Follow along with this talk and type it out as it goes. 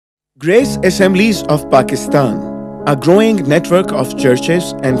Grace Assemblies of Pakistan, a growing network of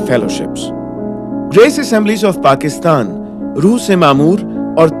churches and fellowships. Grace Assemblies of Pakistan रूह से मामूर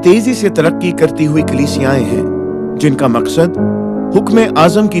और तेजी से तरक्की करती हुई कलीसियाएं हैं, जिनका मकसद हुक्म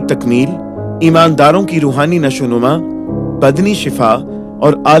आज़म की तकमील, ईमानदारों की रूहानी नशोनुमा, बदनी शिफा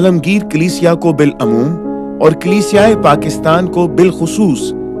और आलमगीर कलीसिया को बिलअमूम और कलीसियाए पाकिस्तान को बिलखुसूस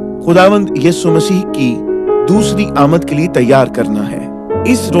खुदावंद यीशु मसीह की दूसरी आमद के लिए तैयार करना है।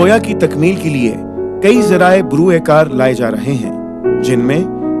 इस रोया की तकमील के लिए कई ज़राए बरूएकार लाए जा रहे हैं, जिनमें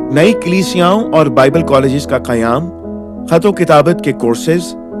नई कलीसियाओं और बाइबल कॉलेजेस का क़याम, खतो किताबत के कोर्सेज,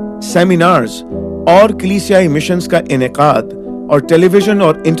 सेमिनार्स और कलीसियाई मिशंस का इनेकाद और टेलीविजन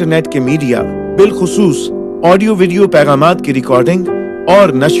और इंटरनेट के मीडिया, बिलखुसूस ऑडियो वीडियो पैगामात की रिकॉर्डिंग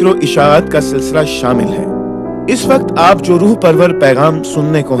और नशर इशाअत का सिलसिला शामिल है। इस वक्त आप जो रूह परवर पैगाम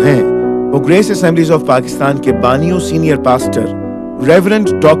सुनने को हैं, वो ग्रेस असेंबलीज ऑफ पाकिस्तान के बानियों senior pastor reverend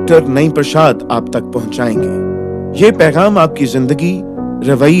doctor Naeem प्रसाद आप तक पहुंचाएंगे। ये पैगाम आपकी जिंदगी,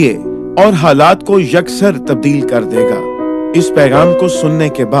 रवैये और हालात को यकसर तब्दील कर देगा। इस पैगाम को सुनने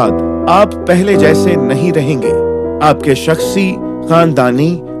के बाद आप पहले जैसे नहीं रहेंगे। आपके शख्सी,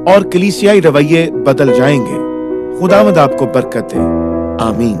 खानदानी और कलीसियाई रवैये बदल जाएंगे। खुदावंद आपको बरकत दे।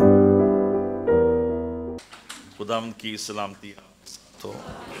 आमीन। खुदावंद की सलामती तो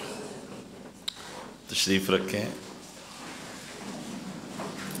तशरीफ रखें।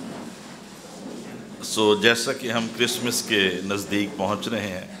 जैसा कि हम क्रिसमस के नज़दीक पहुंच रहे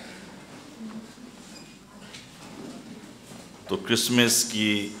हैं, तो क्रिसमस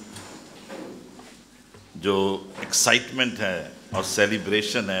की जो एक्साइटमेंट है और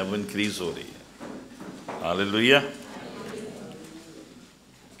सेलिब्रेशन है वो इंक्रीज हो रही है। हालेलुया।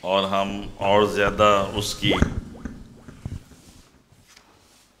 और हम और ज़्यादा उसकी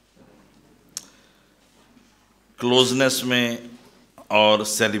क्लोजनेस में और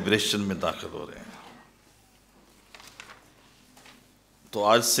सेलिब्रेशन में दाखिल हो रहे हैं। तो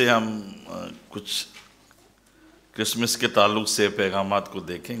आज से हम कुछ क्रिसमस के ताल्लुक से पैगामात को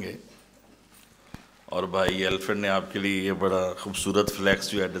देखेंगे, और भाई एल्फ्रेड ने आपके लिए ये बड़ा खूबसूरत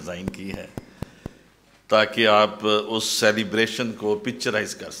फ्लैक्स जो है डिज़ाइन की है, ताकि आप उस सेलिब्रेशन को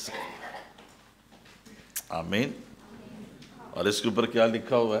पिक्चराइज कर सकें। आमीन। और इसके ऊपर क्या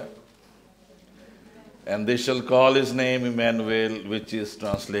लिखा हुआ है? And they shell call his name Emmanuel, which is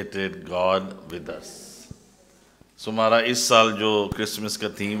translated God with us. सो हमारा इस साल जो क्रिसमस का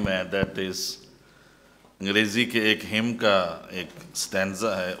थीम है, दैट इज़ अंग्रेज़ी के एक हिम का एक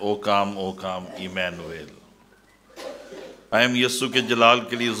स्टैंजा है, ओ काम इमैनुएल। आई एम यीशु के जलाल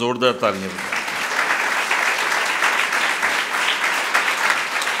के लिए ज़ोरदार तालियां।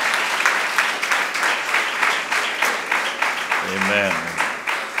 आमीन।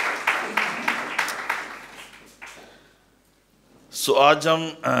 सो आज हम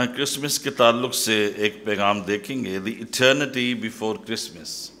क्रिसमस के ताल्लुक से एक पैगाम देखेंगे, the eternity before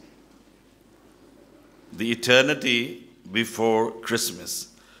Christmas. The eternity before Christmas,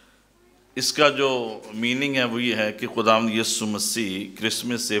 इसका जो मीनिंग है वो ये है कि खुदावंद यीशु मसीह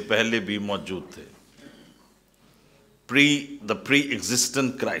क्रिसमस से पहले भी मौजूद थे। The pre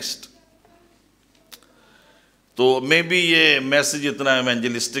existent Christ. तो मे बी ये मैसेज इतना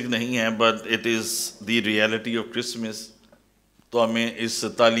एवेंजलिस्टिक नहीं है, but it is the reality of Christmas. तो हमें इस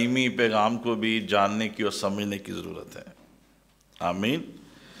तालीमी पैगाम को भी जानने की और समझने की ज़रूरत है। आमीन।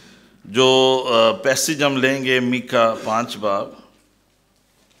 जो पैसेज हम लेंगे मीका 5 बाब,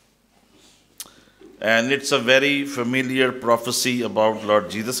 and it's a very familiar prophecy about Lord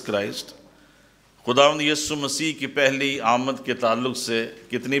Jesus Christ. खुदावंद यीशु मसीह की पहली आमद के ताल्लुक से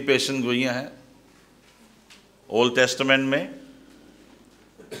कितनी पेशन गोइयाँ हैं ओल्ड टेस्टामेंट में?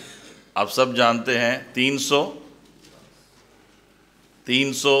 आप सब जानते हैं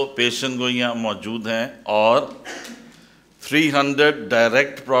 300 पेशन गोइयाँ मौजूद हैं, और 300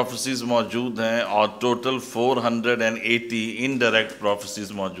 डायरेक्ट प्रोफेसीज मौजूद हैं, और टोटल 480 इनडायरेक्ट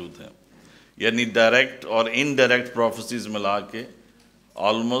प्रोफेसीज मौजूद हैं। यानी डायरेक्ट और इनडायरेक्ट प्रोफेसीज मिला के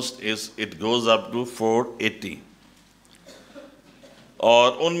almost it goes up to 480। और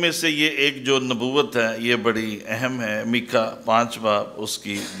उनमें से ये एक जो नबूवत है ये बड़ी अहम है, मीका 5 बाब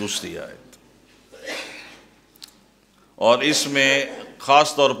उसकी दूसरी आयत। और इसमें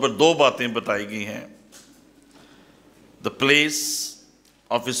ख़ास तौर पर 2 बातें बताई गई हैं, the place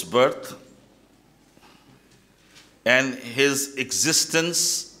of his birth and his existence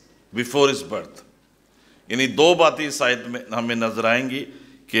before his birth. यानी 2 बातें इस आयत में हमें नजर आएंगी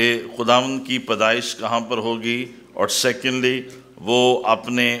कि खुदावंद की पैदाइश कहाँ पर होगी, और सेकेंडली वो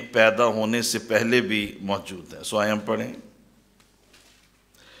अपने पैदा होने से पहले भी मौजूद है। सो आइए हम पढ़ें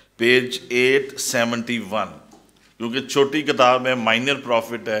पेज 871, क्योंकि छोटी किताब है, माइनर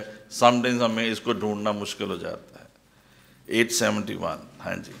प्रॉफिट है, سم ٹائمز ہمیں اس کو ڈھونڈنا مشکل ہو جاتا ہے. 871.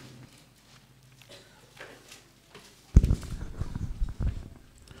 ہاں جی.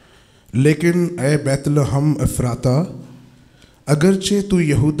 لیکن اے بیت لحم افراطہ، اگرچہ تو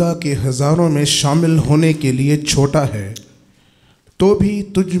یہودا کے ہزاروں میں شامل ہونے کے لیے چھوٹا ہے، تو بھی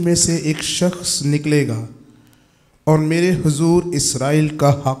تجھ میں سے ایک شخص نکلے گا اور میرے حضور اسرائیل کا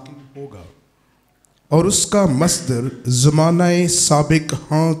حاکم ہوگا، اور اس کا مصدر زمانہ سابق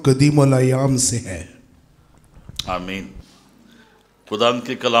ہاں قدیم الایام سے ہے. آمین. خدا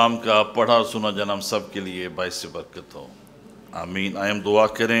کے کلام کا پڑھا سنا جانا ہم سب کے لیے باعث برکت ہو. آمین. آئے ہم دعا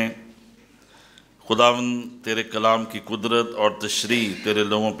کریں. خداوند تیرے کلام کی قدرت اور تشریح تیرے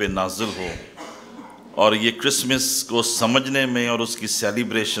لوگوں پہ نازل ہو، اور یہ کرسمس کو سمجھنے میں اور اس کی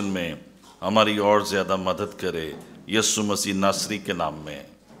سیلیبریشن میں ہماری اور زیادہ مدد کرے، یسوع مسیح ناصری کے نام میں.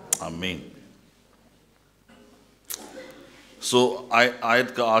 آمین.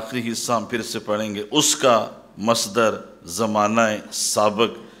 آیت کا آخری حصہ ہم پھر سے پڑھیں گے. اس کا مصدر زمانہ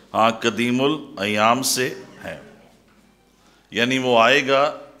سابق ہاں قدیم الایام سے ہے. یعنی وہ آئے گا،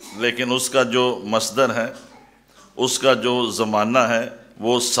 لیکن اس کا جو مصدر ہے، اس کا جو زمانہ ہے،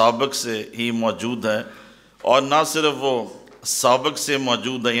 وہ سابق سے ہی موجود ہے. اور نہ صرف وہ سابق سے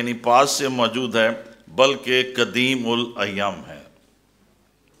موجود ہے یعنی پاس سے موجود ہے، بلکہ قدیم الایام ہے،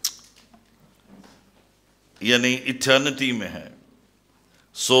 یعنی ایٹرنٹی میں ہے.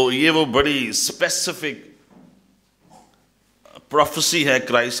 یہ وہ بڑی اسپیسیفک پروفیسی ہے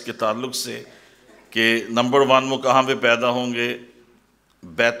کرائسٹ کے تعلق سے کہ نمبر 1 وہ کہاں پہ پیدا ہوں گے؟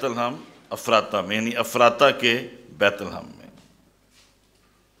 بیت لحم افراطہ میں، یعنی افراطہ کے بیت لحم میں.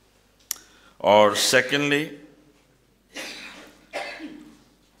 اور سیکنڈلی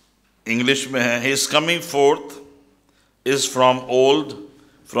انگلش میں ہے his coming forth is from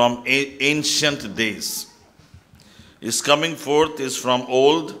ancient days. His coming forth is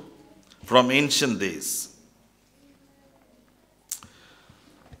from ancient days.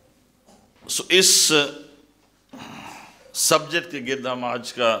 Us subject کے گرد ہم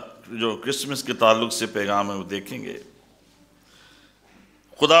آج کا جو کرسمس کے تعلق سے پیغام ہے وہ دیکھیں گے.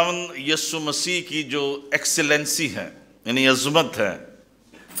 خداوند یسوع مسیح کی جو ایکسیلنسی ہے یعنی عظمت ہے،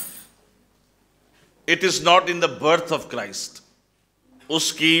 it is not in the birth of Christ.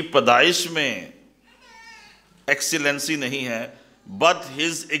 اس کی پیدائش میں ایکسیلنسی نہیں ہے، but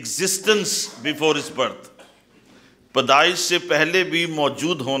his existence before his birth. پیدائش سے پہلے بھی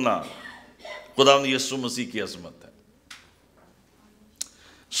موجود ہونا خداوند یسوع مسیح کی عظمت ہے.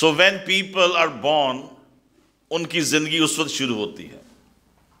 So when people are born, ان کی زندگی اس وقت شروع ہوتی ہے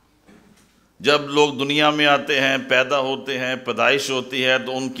جب لوگ دنیا میں آتے ہیں، پیدا ہوتے ہیں، پیدائش ہوتی ہے،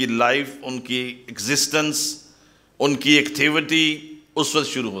 تو ان کی لائف، ان کی ایگزسٹنس، ان کی ایکٹیویٹی اس وقت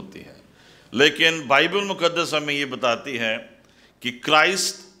شروع ہوتی ہے. لیکن بائبل مقدس ہمیں یہ بتاتی ہے کہ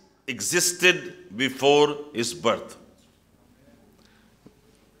Christ existed before his birth.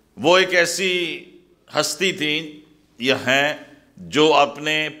 وہ ایک ایسی ہستی تھی یا ہیں جو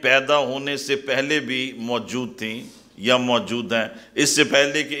اپنے پیدا ہونے سے پہلے بھی موجود تھیں یا موجود ہیں، اس سے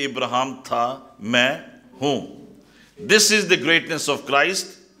پہلے کہ ابراہیم تھا میں ہوں. دس از دی greatness of Christ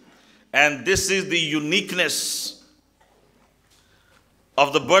and this is the uniqueness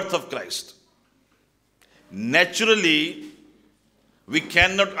of the birth of Christ. Naturally we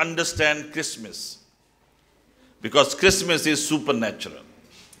can not understand Christmas because Christmas is super natural.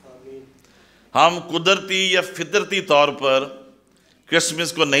 ہم قدرتی یا فطرتی طور پر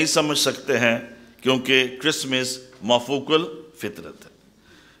کرسمس کو نہیں سمجھ سکتے ہیں کیونکہ کرسمس مافوق الفطرت ہے.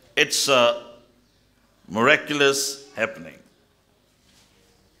 It's a miraculous happening.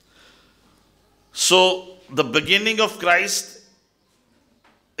 So the beginning of Christ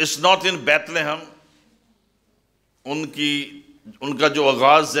is not in Bethlehem. ان کا جو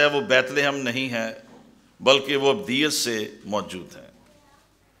آغاز ہے وہ بیت لحم نہیں ہے، بلکہ وہ ابدیت سے موجود ہے.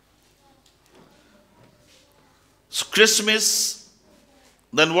 So Christmas,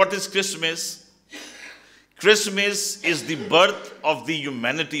 then what is Christmas? Christmas is the birth of the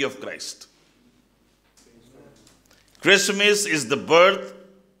humanity of Christ. Christmas is the birth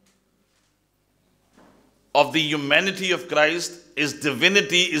of the humanity of Christ. His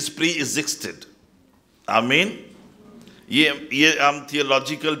divinity is pre-existed. Amen. یہ ہم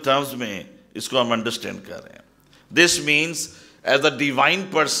theological terms میں اس کو ہم understand کر رہے ہیں. This means as a divine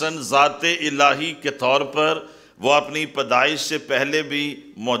person ذات الہی کے طور پر وہ اپنی پیدائش سے پہلے بھی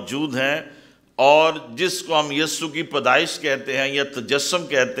موجود ہیں، اور جس کو ہم یسوع کی پیدائش کہتے ہیں یا تجسم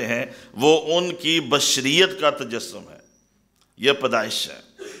کہتے ہیں، وہ ان کی بشریت کا تجسم ہے، یہ پیدائش ہے.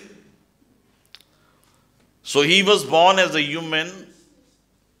 So he was born as a human.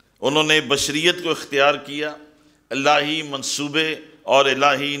 انہوں نے بشریت کو اختیار کیا، الہی منصوبے اور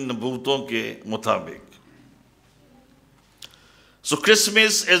الہی نبوتوں کے مطابق. So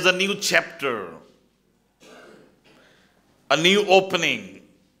Christmas is a new chapter, a new opening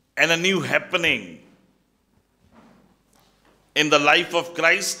and a new happening in the life of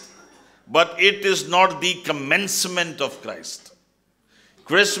Christ, but it is not the commencement of Christ.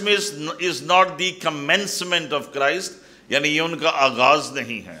 Christmas is not the commencement of Christ, یعنی یہ ان کا آغاز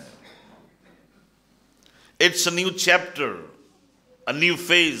نہیں ہے. It's a new chapter, a new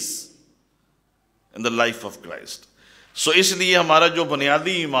phase in the life of Christ. So اس لیے ہمارا جو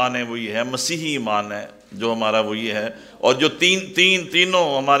بنیادی ایمان ہے وہ یہ ہے، مسیحی ایمان ہے جو ہمارا وہ یہ ہے، اور جو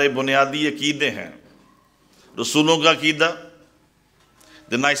تینوں ہمارے بنیادی عقیدے ہیں. رسولوں کا عقیدہ،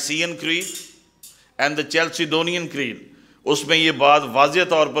 the Nicene Creed and the Chalcedonian Creed، اس میں یہ بات واضح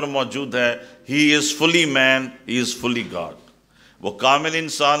طور پر موجود ہے، He is fully man, He is fully God. وہ کامل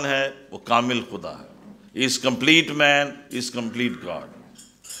انسان ہے، وہ کامل خدا ہے. He is complete man, He is complete God.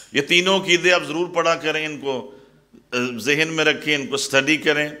 یہ تینوں عقیدے آپ ضرور پڑھا کریں، ان کو ذہن میں رکھیں، ان کو اسٹڈی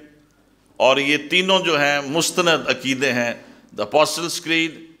کریں. اور یہ تینوں جو ہیں مستند عقیدے ہیں، the Apostles'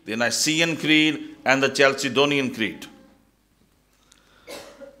 Creed, the Nicene Creed and the Chalcedonian Creed.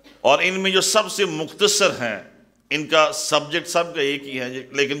 اور ان میں جو سب سے مختصر ہیں، ان کا سبجیکٹ سب کا ایک ہی ہے،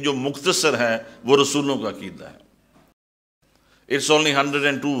 لیکن جو مختصر ہے وہ رسولوں کا عقیدہ ہے. It's only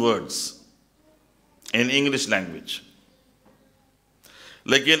 102 words in English language.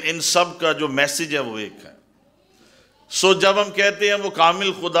 لیکن ان سب کا جو میسیج ہے وہ ایک ہے. سو جب ہم کہتے ہیں وہ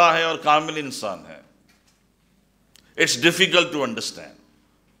کامل خدا ہے اور کامل انسان ہے، اٹس ڈیفیکلٹ ٹو انڈرسٹینڈ.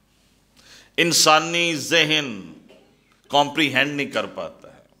 انسانی ذہن کمپریہینڈ نہیں کر پاتا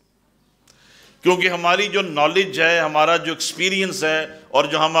ہے، کیونکہ ہماری جو نالج ہے، ہمارا جو ایکسپیرینس ہے، اور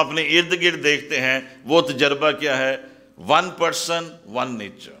جو ہم اپنے ارد گرد دیکھتے ہیں، وہ تجربہ کیا ہے؟ One person one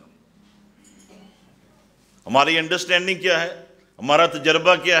nature. ہماری انڈرسٹینڈنگ کیا ہے؟ ہمارا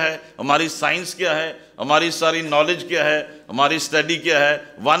تجربہ کیا ہے؟ ہماری سائنس کیا ہے؟ ہماری ساری نالج کیا ہے؟ ہماری اسٹڈی کیا ہے؟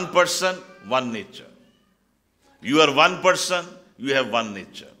 One person one nature. You are one person, you have one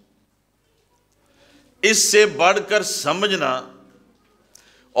nature. اس سے بڑھ کر سمجھنا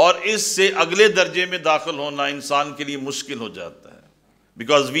اور اس سے اگلے درجے میں داخل ہونا انسان کے لیے مشکل ہو جاتا ہے،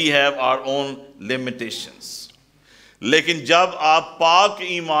 because we have our own limitations. لیکن جب آپ پاک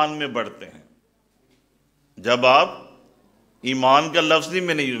ایمان میں بڑھتے ہیں، جب آپ ایمان کا لفظ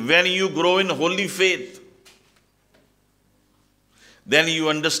میں نہیں، when you grow in holy faith, then you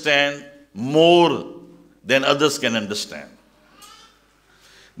understand more than others can understand.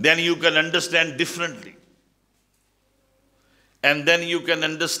 Then you can understand differently. And then you can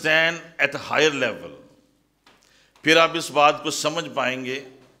understand at a higher level. پھر آپ اس بات کو سمجھ پائیں گے،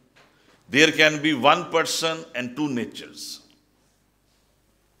 there can be one person and two natures.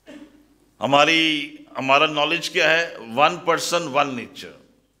 ہمارا knowledge کیا ہے؟ One person one nature.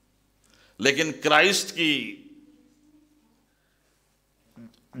 لیکن کرائسٹ کی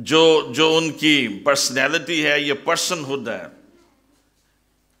جو ان کی پرسنالٹی ہے، یہ پرسن ہوڈ ہے،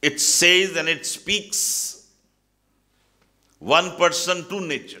 it says and it speaks one person to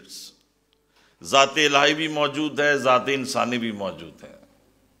nature's. ذات الہی بھی موجود ہے، ذات انسانی بھی موجود ہے.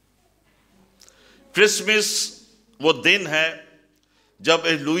 کرسمس وہ دن ہے جب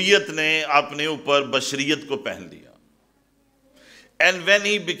الوہیت نے اپنے اوپر بشریت کو پہن لیا. And when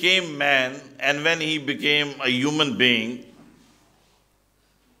he became man, and when he became a human being,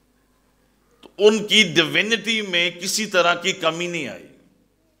 تو ان کی ڈیوینٹی میں کسی طرح کی کمی نہیں آئی.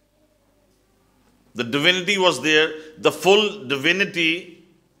 The divinity was there, the full divinity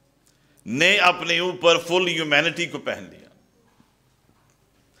نے اپنے اوپر full humanity کو پہن لیا.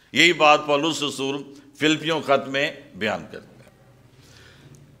 یہی بات پولس رسول فلپیوں خط میں بیان کرتے ہیں.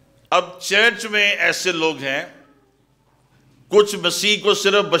 اب چرچ میں ایسے لوگ ہیں، کچھ مسیح کو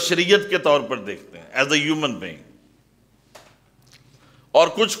صرف بشریت کے طور پر دیکھتے ہیں، ایز اے ہیومن بینگ، اور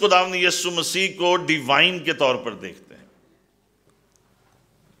کچھ خداوند یسوع مسیح کو ڈیوائن کے طور پر دیکھتے ہیں.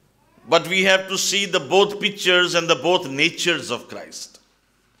 But we have to C the both pictures and the both nature's of Christ.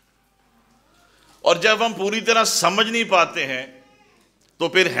 اور جب ہم پوری طرح سمجھ نہیں پاتے ہیں تو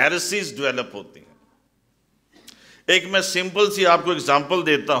پھر ہیرسیز ڈیولپ ہوتی ہیں. ایک میں سمپل سی آپ کو اگزامپل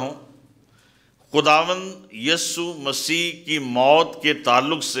دیتا ہوں. خداوند یسوع مسیح کی موت کے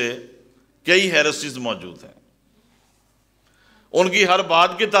تعلق سے کئی ہیرسیز موجود ہیں. ان کی ہر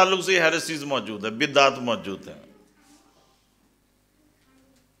بات کے تعلق سے ہیرسیز موجود ہے، بدعات موجود ہیں.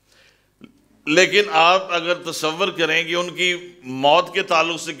 لیکن آپ اگر تصور کریں کہ ان کی موت کے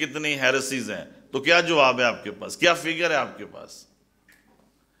تعلق سے کتنی ہیرسیز ہیں تو کیا جواب ہے آپ کے پاس؟ کیا فگر ہے آپ کے پاس؟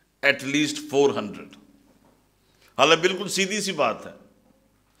 At least 400. حالانکہ بالکل سیدھی سی بات ہے.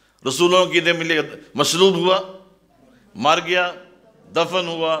 رسولوں کی دے ملے، مصلوب ہوا، مر گیا، دفن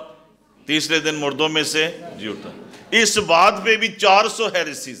ہوا، تیسرے دن مردوں میں سے جی اٹھا۔ اس بات پہ بھی 400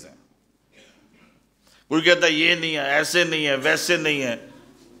 ہیریسیز ہیں۔ کوئی کہتا ہے یہ نہیں ہے، ایسے نہیں ہے، ویسے نہیں ہے۔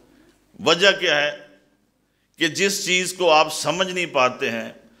 وجہ کیا ہے کہ جس چیز کو آپ سمجھ نہیں پاتے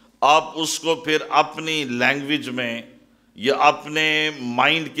ہیں، آپ اس کو پھر اپنی لینگویج میں یا اپنے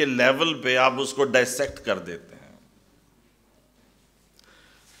مائنڈ کے لیول پہ آپ اس کو ڈائسیکٹ کر دیتے ہیں۔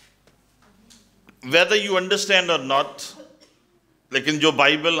 whether you understand or not، لیکن جو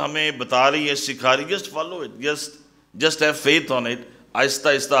بائبل ہمیں بتا رہی ہے، سکھا رہی ہے، just follow it، just have faith on it، آہستہ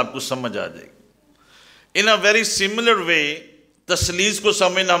آہستہ آپ کو سمجھ آ جائے گی۔ in a very similar way، تثلیث کو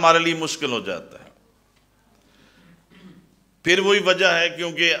سمجھنا ہمارے لیے مشکل ہو جاتا ہے۔ پھر وہی وجہ ہے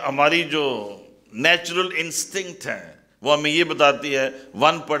کیونکہ ہماری جو نیچرل انسٹنکٹ ہے وہ ہمیں یہ بتاتی ہے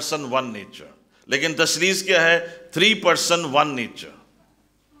 1 person 1 nature، لیکن تثلیث کیا ہے 3 person 1 nature۔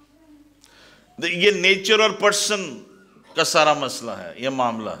 یہ نیچر اور پرسن کا سارا مسئلہ ہے، یہ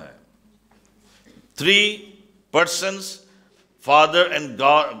معاملہ ہے۔ 3 persons، father and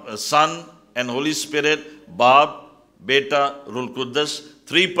God, sun and holy spirit, باپ، بیٹا، روح القدس،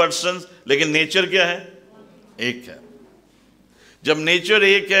 3 persons، لیکن نیچر کیا ہے؟ ایک ہے۔ جب نیچر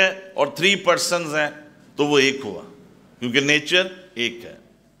ایک ہے اور 3 persons ہیں تو وہ ایک ہوا، کیونکہ نیچر ایک ہے۔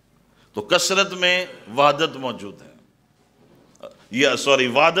 تو کثرت میں وحدت موجود ہے،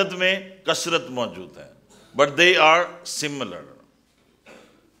 وحدت میں کثرت موجود ہے، بٹ دے آر سملر۔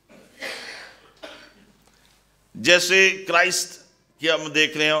 جیسے کرائسٹ کی ہم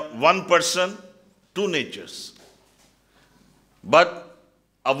دیکھ رہے ہیں 1 person 2 natures، بٹ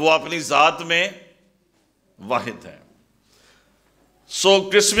اب وہ اپنی ذات میں واحد ہیں۔ سو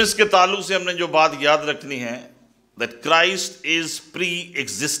کرسمس کے تعلق سے ہم نے جو بات یاد رکھنی ہے that Christ is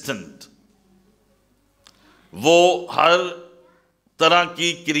pre-existent، وہ ہر طرح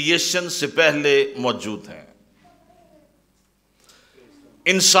کی کریشن سے پہلے موجود ہیں۔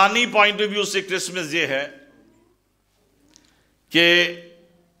 انسانی پوائنٹ آف ویو سے کرسمس یہ ہے کہ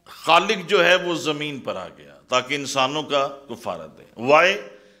خالق جو ہے وہ زمین پر آ گیا تاکہ انسانوں کا کفارہ دے۔ Why؟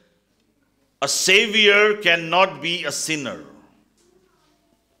 A savior cannot be a sinner۔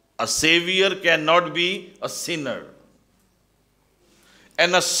 A savior cannot be a sinner،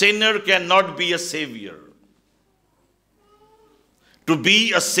 and a sinner cannot be a savior۔ To be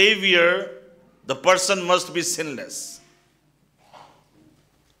a savior, the person must be sinless۔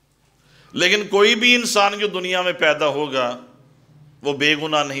 لیکن کوئی بھی انسان جو دنیا میں پیدا ہوگا وہ بے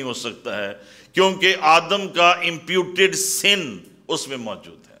گناہ نہیں ہو سکتا ہے، کیونکہ آدم کا امپیوٹڈ سن اس میں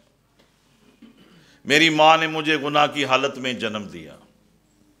موجود ہے۔ میری ماں نے مجھے گناہ کی حالت میں جنم دیا،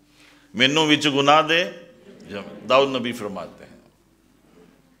 مینوں وچ گناہ دے، داؤد نبی فرماتے ہیں۔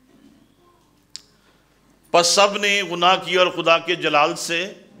 پس سب نے گناہ کی اور خدا کے جلال سے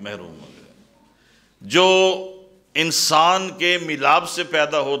محروم ہو گئے۔ جو انسان کے ملاب سے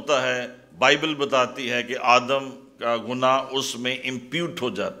پیدا ہوتا ہے، بائبل بتاتی ہے کہ آدم کا گناہ اس میں امپیوٹ ہو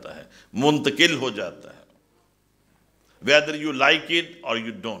جاتا ہے، منتقل ہو جاتا ہے، whether you like it or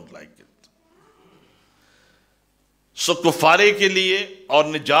you don't like it۔ سو کفارے کے لیے اور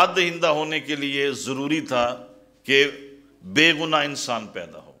نجات دہندہ ہونے کے لیے ضروری تھا کہ بے گناہ انسان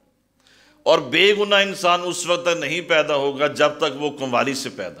پیدا ہو، اور بے گناہ انسان اس وقت تک نہیں پیدا ہوگا جب تک وہ کنواری سے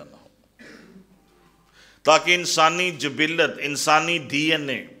پیدا نہ ہو، تاکہ انسانی جبلت، انسانی ڈی این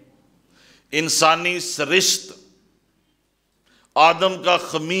اے، انسانی سرشت، آدم کا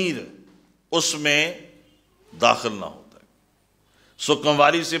خمیر اس میں داخل نہ ہوتا ہے۔ سو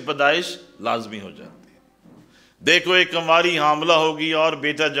کنواری سے پیدائش لازمی ہو جاتی ہے۔ دیکھو ایک کنواری حاملہ ہوگی اور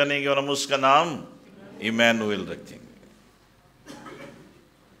بیٹا جنیں گے اور ہم اس کا نام ایمینویل رکھیں گے۔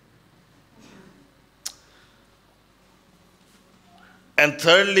 And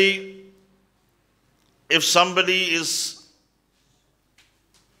thirdly، if somebody is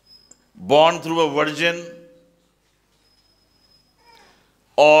born through a virgin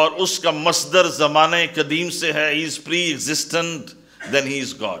اور اس کا مصدر زمانہ قدیم سے ہے، he is pre-existent، then he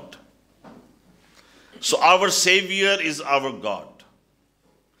is God۔ So our Savior is our God،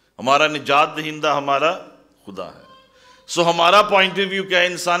 ہمارا نجات دہندہ ہمارا خدا ہے۔ سو ہمارا پوائنٹ آف ویو کیا ہے،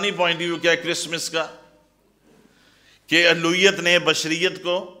 انسانی پوائنٹ آف ویو کیا ہے کرسمس کا، کہ الوہیت نے بشریت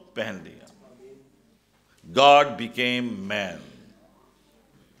کو پہن لیا۔ God became man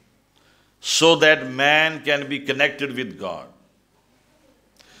so that man can be connected with God۔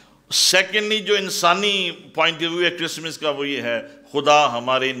 Secondly جو انسانی پوائنٹ آف ویو ہے کرسمس کا وہ یہ ہے، خدا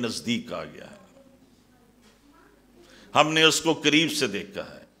ہمارے نزدیک آ گیا ہے، ہم نے اس کو قریب سے دیکھا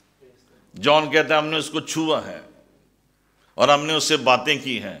ہے۔ جان کہتا ہے ہم نے اس کو چھوا ہے اور ہم نے اس سے باتیں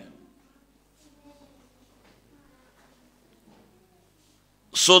کی ہیں۔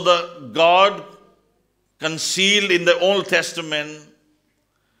 So the God concealed in the Old Testament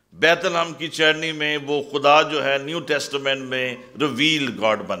بیت الحم کی چرنی میں وہ خدا جو ہے نیو ٹیسٹمنٹ میں ریویلڈ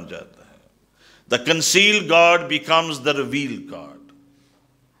گاڈ بن جاتا ہے. دا concealed God becomes the revealed God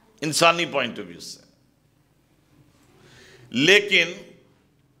انسانی پوائنٹ آف ویو سے. لیکن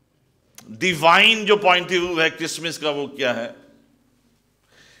ڈیوائن جو پوائنٹ آف ویو ہے کرسمس کا وہ کیا ہے؟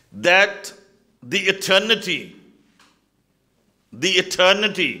 دیٹ دی ایٹرنٹی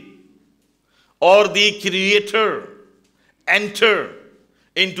اور the creator enter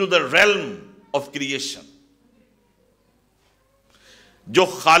into the realm of creation. جو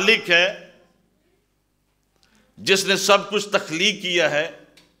خالق ہے، جس نے سب کچھ تخلیق کیا ہے،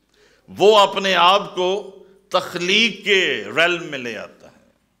 وہ اپنے آپ کو تخلیق کے ریلم میں لے آتا ہے.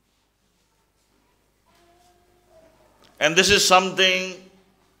 And this is something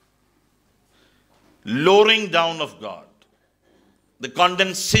lowering down of God, the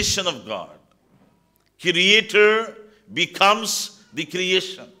condensation of God. Creator becomes the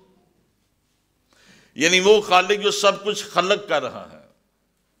creation. یعنی وہ خالق جو سب کچھ خلق کر رہا ہے،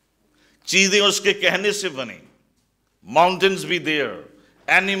 چیزیں اس کے کہنے سے بنی. Mountains be there,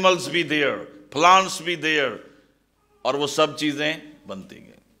 animals be there, plants be there, اور وہ سب چیزیں بنتی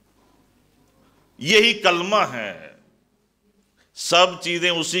گئیں. یہی کلمہ ہے، سب چیزیں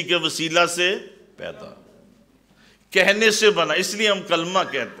اسی کے وسیلہ سے پیدا، کہنے سے بنا. اس لیے ہم کلمہ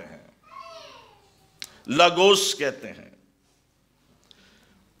کہتے ہیں، لاگوس کہتے ہیں.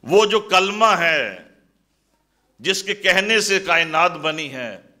 وہ جو کلمہ ہے جس کے کہنے سے کائنات بنی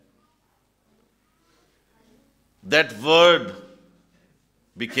ہے، that word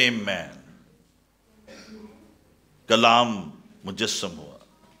became man. کلام مجسم ہوا.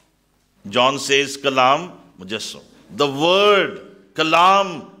 جان says کلام مجسم. the word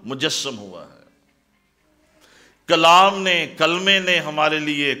کلام مجسم ہوا ہے. کلام نے، کلمے نے ہمارے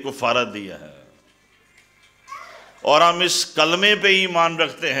لیے کفارہ دیا ہے، اور ہم اس کلمے پہ ایمان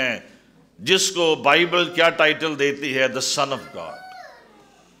رکھتے ہیں جس کو بائبل کیا ٹائٹل دیتی ہے؟ دا سن of God.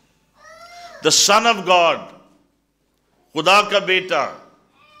 The sun of God, خدا کا بیٹا،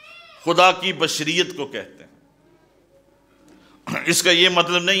 خدا کی بشریت کو کہتے ہیں. اس کا یہ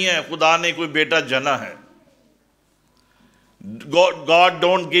مطلب نہیں ہے خدا نے کوئی بیٹا جنا ہے. God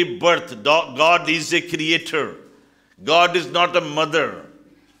don't give birth. God is a creator. God is not a mother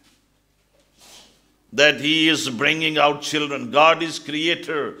that he is bringing out children. God is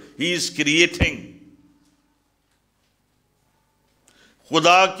creator. He is creating.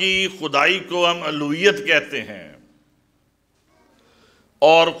 خدا کی خدائی کو ہم الوہیت کہتے ہیں،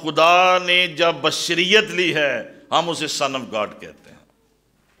 اور خدا نے جب بشریت لی ہے ہم اسے سن آف گاڈ کہتے ہیں،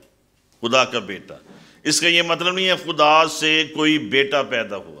 خدا کا بیٹا. اس کا یہ مطلب نہیں ہے خدا سے کوئی بیٹا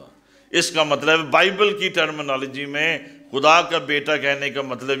پیدا ہوا. اس کا مطلب بائبل کی ٹرمنالوجی میں خدا کا بیٹا کہنے کا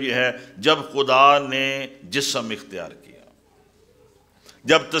مطلب یہ ہے جب خدا نے جسم اختیار کیا،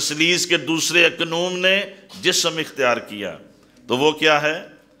 جب تثلیث کے دوسرے اکنوم نے جسم اختیار کیا، تو وہ کیا ہے؟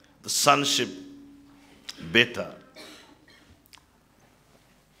 سنشپ، بیٹا.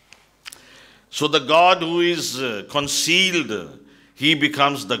 So the God who is concealed, he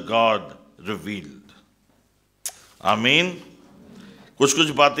becomes the God revealed. آمین.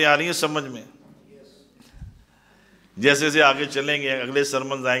 کچھ باتیں آ رہی ہیں سمجھ میں؟ جیسے جیسے آگے چلیں گے، اگلے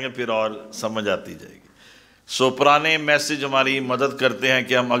سرمنز آئیں گے، پھر اور سمجھ آتی جائے گی. سو پرانے میسج ہماری مدد کرتے ہیں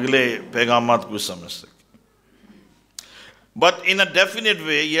کہ ہم اگلے پیغامات کو سمجھ سکیں. But in a definite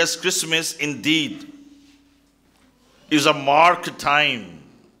way, yes, Christmas indeed is a marked time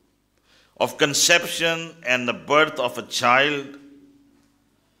of conception and the birth of a child.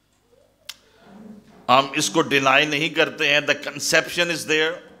 ہم اس کو ڈینائی نہیں کرتے ہیں. The conception is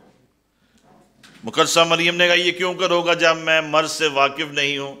there. مقدسہ مریم نے کہا یہ کیوں کر ہوگا جب میں مرض سے واقف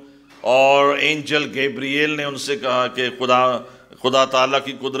نہیں ہوں، اور اینجل گیبریل نے ان سے کہا کہ خدا تعالیٰ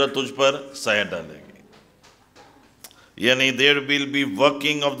کی قدرت تجھ پر سایہ ڈالے گی. یعنی there will be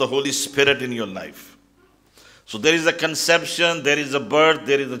working of the Holy Spirit in your life. So there is a conception, there is a birth,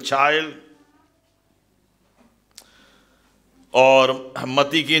 there is a child. اور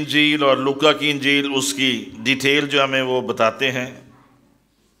متی کی انجیل اور لوکا کی انجیل اس کی ڈیٹیل جو ہمیں وہ بتاتے ہیں.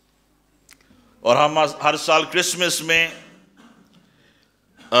 اور ہم ہر سال کرسمس میں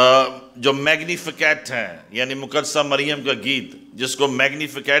جو میگنیفیکیٹ ہے، یعنی مقدسہ مریم کا گیت جس کو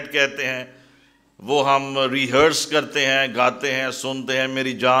میگنیفیکیٹ کہتے ہیں، وہ ہم ریہرس کرتے ہیں، گاتے ہیں، سنتے ہیں.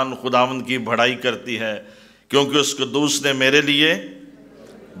 میری جان خداوند کی بڑائی کرتی ہے کیونکہ اس قدوس نے میرے لیے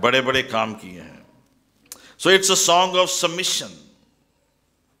بڑے بڑے کام کیے ہیں. So it's a song of submission.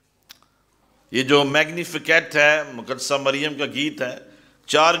 یہ جو میگنیفیکیٹ ہے، مقدسہ مریم کا گیت ہے.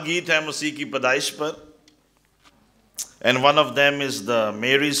 4 گیت ہیں مسیح کی پیدائش پر. And one of them is the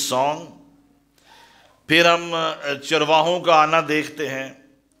Mary's song. پھر ہم چرواہوں کا آنا دیکھتے ہیں.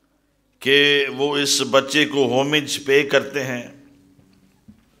 کہ وہ اس بچے کو ہومیج پے کرتے ہیں،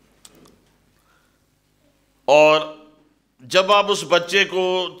 اور جب آپ اس بچے کو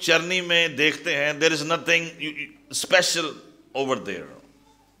چرنی میں دیکھتے ہیں there is nothing special over there.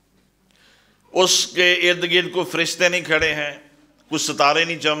 اس کے ارد گرد کو فرشتے نہیں کھڑے ہیں، کچھ ستارے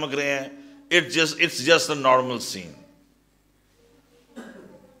نہیں چمک رہے ہیں. It's just a normal scene.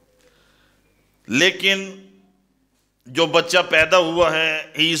 لیکن جو بچہ پیدا ہوا ہے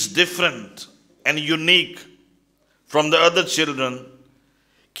he is different and unique from the other children،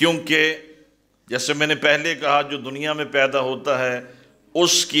 کیونکہ جیسے میں نے پہلے کہا جو دنیا میں پیدا ہوتا ہے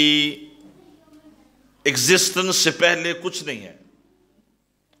اس کی ایگزسٹنس سے پہلے کچھ نہیں ہے،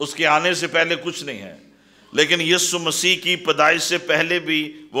 اس کے آنے سے پہلے کچھ نہیں ہے، لیکن یسوع مسیح کی پیدائش سے پہلے بھی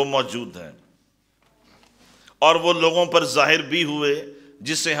وہ موجود ہے، اور وہ لوگوں پر ظاہر بھی ہوئے،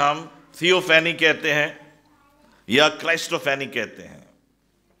 جسے ہم تھیوفینی کہتے ہیں یا کرائسٹوفینی کہتے ہیں.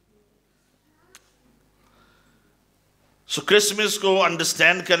 سو کرسمس کو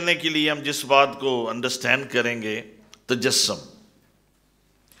انڈرسٹینڈ کرنے کے لیے ہم جس بات کو انڈرسٹینڈ کریں گے، تجسم،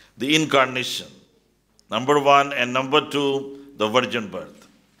 دی incarnation, number 1 and number 2 the virgin birth.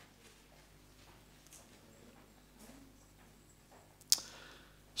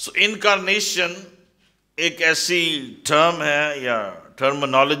 So incarnation ایک ایسی ٹرم ہے یا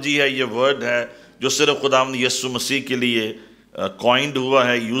ٹرمنالوجی ہے، یہ ورڈ ہے جو صرف خداوند یسوع مسیح کے لیے کوائنڈ ہوا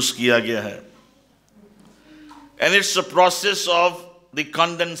ہے، یوز کیا گیا ہے. And it's a process of the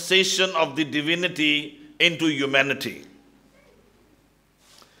condensation of the divinity into humanity.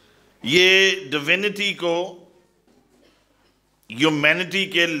 یہ ڈیوینٹی کو ہیومینٹی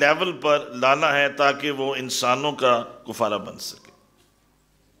کے لیول پر لانا ہے تاکہ وہ انسانوں کا کفارہ بن سکے.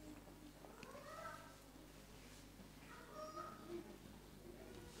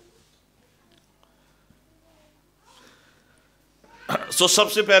 سو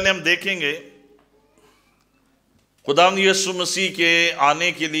سب سے پہلے ہم دیکھیں گے خداوند یسوع مسیح کے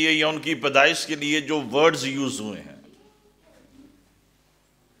آنے کے لیے یا ان کی پیدائش کے لیے جو ورڈز یوز ہوئے ہیں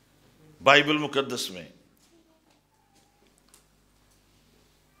بائبل مقدس میں.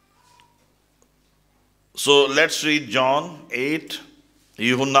 سو لیٹس ریڈ جان 8،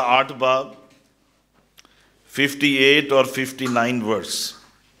 یوحنا 8 باب 58 اور 59 ورس.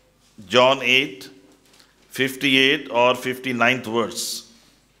 جان 8 58 اور 59 ورس.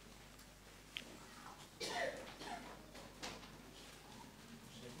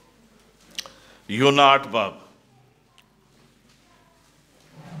 یوحنا 8 باب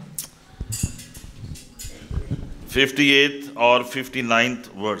 58 اور 59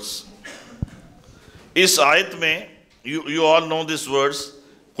 ورس. اس آیت میں you all know this verse،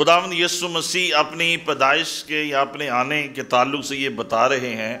 خداوند یسوع مسیح اپنی پیدائش کے یا اپنے آنے کے تعلق سے یہ بتا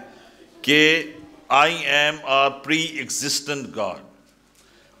رہے ہیں کہ I am a pre-existent God.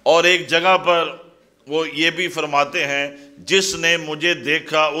 اور ایک جگہ پر وہ یہ بھی فرماتے ہیں جس نے مجھے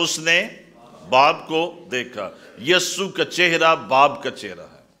دیکھا اس نے باپ کو دیکھا. یسوع کا چہرہ باپ کا چہرہ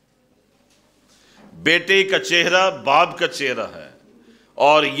ہے، بیٹے کا چہرہ باپ کا چہرہ ہے،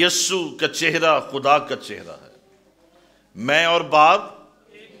 اور یسوع کا چہرہ خدا کا چہرہ ہے. میں اور باپ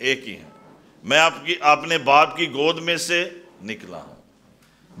ایک ہی ہیں. میں اپنے باپ کی گود میں سے نکلا ہوں.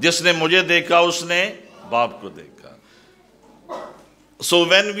 جس نے مجھے دیکھا اس نے باپ کو دیکھا. So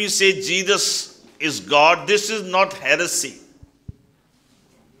when we say Jesus is God, this is not heresy.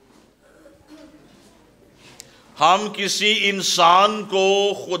 ہم کسی انسان کو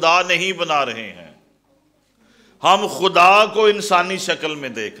خدا نہیں بنا رہے ہیں، ہم خدا کو انسانی شکل میں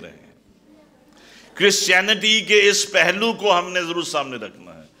دیکھ رہے ہیں. کرسچینٹی کے اس پہلو کو ہم نے ضرور سامنے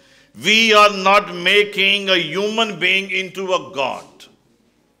رکھنا ہے. We are not making a human being into a God.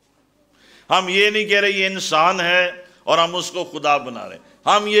 ہم یہ نہیں کہہ رہے یہ انسان ہے اور ہم اس کو خدا بنا رہے ہیں.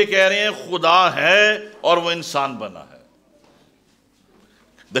 ہم یہ کہہ رہے ہیں خدا ہے اور وہ انسان بنا ہے.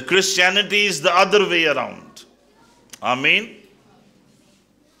 The Christianity is the other way around. Amen.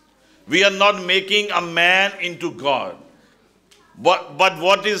 We are not making a man into God. But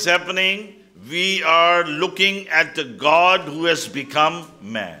what is happening? We are looking at the God who has become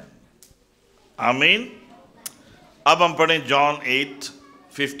man. Amen. اب ہم پڑھیں جان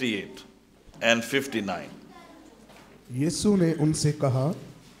 8:58 and 59. یسوع نے ان سے کہا،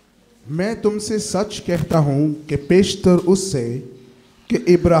 میں تم سے سچ کہتا ہوں کہ پیشتر اس سے کہ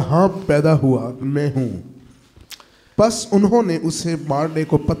ابراہیم پیدا ہوا میں ہوں. پس انہوں نے اسے مارنے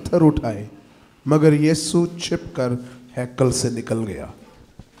کو پتھر اٹھائے، مگر یسوع چھپ کر ہیکل سے نکل گیا.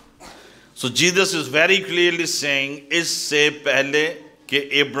 So Jesus is very clearly saying اس سے پہلے کہ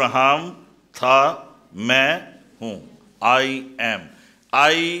ابراہیم تھا میں ہوں.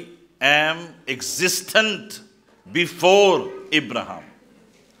 I am existent before Abraham.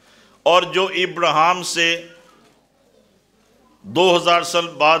 اور جو ابراہیم سے 2000 سال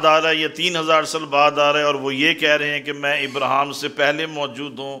بعد آ رہا ہے یا 3000 سال بعد آ رہا ہے، اور وہ یہ کہہ رہے ہیں کہ میں ابراہیم سے پہلے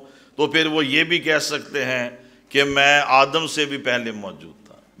موجود ہوں، تو پھر وہ یہ بھی کہہ سکتے ہیں کہ میں آدم سے بھی پہلے موجود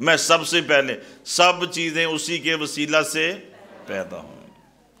تھا، میں سب سے پہلے، سب چیزیں اسی کے وسیلہ سے پیدا ہوئیں۔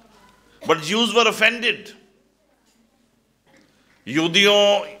 But Jews were offended.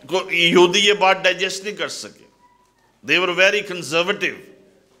 یہودی یہ بات ڈائجسٹ نہیں کر سکے. They were very conservative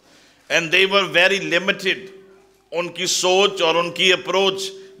and they were very limited. ان کی سوچ اور ان کی اپروچ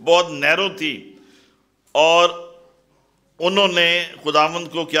بہت نیرو تھی، اور انہوں نے خداوند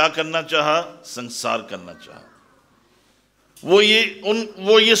کو کیا کرنا چاہا؟ سنسار کرنا چاہا۔ وہ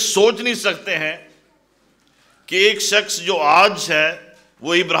یہ سوچ نہیں سکتے ہیں کہ ایک شخص جو آج ہے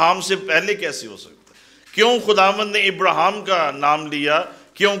وہ ابراہیم سے پہلے کیسے ہو سکتا ہے۔ کیوں خداوند نے ابراہیم کا نام لیا؟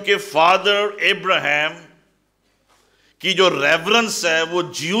 کیونکہ فادر ابراہیم کی جو ریورنس ہے وہ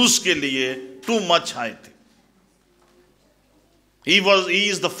جیوز کے لیے ٹو مچ ہائی تھی۔ He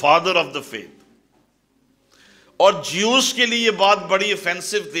is the father of the faith. اور جیوز کے لیے یہ بات بڑی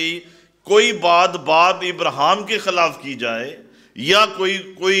افینسو تھی، کوئی بات باپ ابراہیم کے خلاف کی جائے یا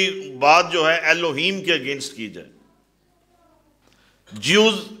کوئی بات جو ہے الوہیم کے اگینسٹ کی جائے،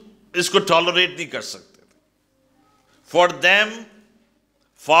 جیوز اس کو ٹالریٹ نہیں کر سکتے تھے۔ For them,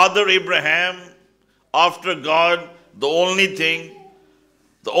 Father Abraham, after God, the only thing,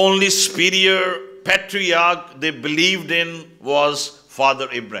 the only superior patriarch they believed in was Father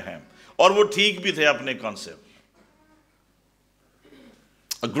Abraham. اور وہ ٹھیک بھی تھے اپنے concept.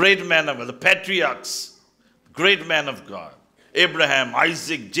 A great man of the patriarchs, great man of God. Abraham,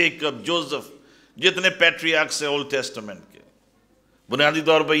 Isaac, Jacob, Joseph، جتنے پیٹریارکس ہیں old testament کے، بنیادی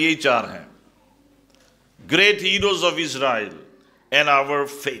طور پر یہی چار ہیں۔ Great heroes of Israel and our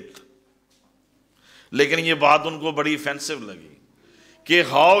faith. لیکن یہ بات ان کو بڑی offensive لگی کہ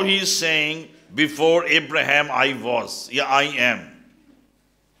how he is saying before Abraham I was یا I am،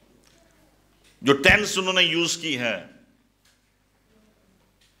 جو ٹینس انہوں نے یوز کی ہے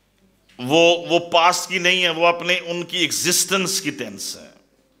وہ پاسٹ کی نہیں ہے، وہ اپنے ان کی ایگزسٹنس کی ٹینس ہے۔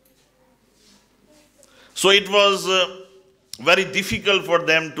 So it was very difficult for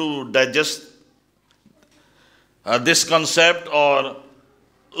them to digest this concept، اور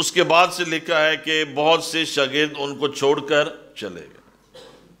اس کے بعد سے لکھا ہے کہ بہت سے شاگرد ان کو چھوڑ کر چلے گئے،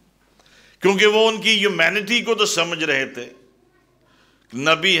 کیونکہ وہ ان کی ہیومینٹی کو تو سمجھ رہے تھے،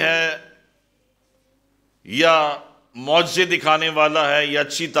 نبی ہے یا معجزے دکھانے والا ہے یا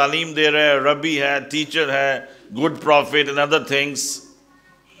اچھی تعلیم دے رہا ہے، ربی ہے، ٹیچر ہے، good profit and other things.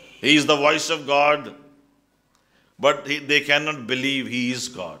 He is the voice of God, but they cannot believe he is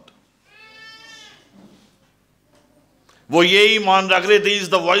God. وہ یہی ایمان رکھ رہے تھے، he is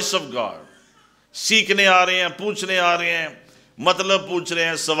the voice of God. سیکھنے آ رہے ہیں، پوچھنے آ رہے ہیں، مطلب پوچھ رہے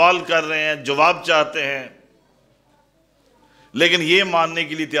ہیں، سوال کر رہے ہیں، جواب چاہتے ہیں، لیکن یہ ماننے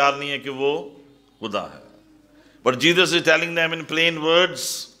کے لیے تیار نہیں ہے کہ وہ خدا ہے۔ But Jesus is telling them in plain words،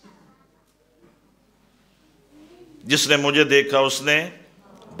 جس نے مجھے دیکھا اس نے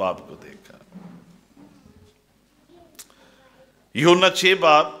باپ کو دیکھا۔ یوحنا 6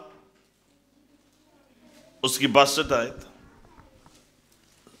 باب اس کی 62 آیت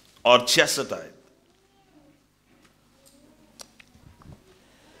اور 66 آیت۔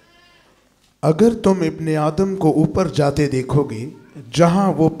 اگر تم ابن آدم کو اوپر جاتے دیکھو گے جہاں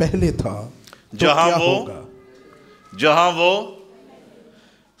وہ پہلے تھا تو کیا ہوگا؟ جہاں وہ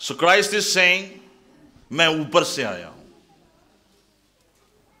So Christ is saying میں اوپر سے آیا ہوں۔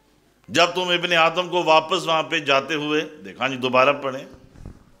 جب تم ابن آدم کو واپس وہاں پہ جاتے ہوئے دیکھا، جی دوبارہ پڑھیں۔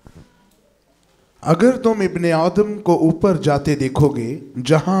 اگر تم ابن آدم کو اوپر جاتے دیکھو گے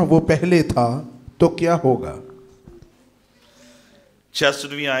جہاں وہ پہلے تھا تو کیا ہوگا؟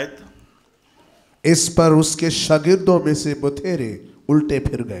 66ویں آیت۔ اس پر اس کے شاگردوں میں سے بتھیرے الٹے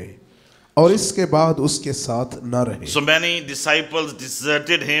پھر گئے اور اس کے بعد اس کے ساتھ نہ رہے۔ So many disciples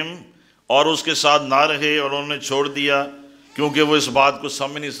deserted him، اور اس کے ساتھ نہ رہے اور انہوں نے چھوڑ دیا، کیونکہ وہ اس بات کو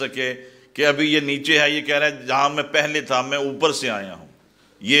سمجھ نہیں سکے کہ ابھی یہ نیچے ہے، یہ کہہ رہا ہے جہاں میں پہلے تھا میں اوپر سے آیا ہوں۔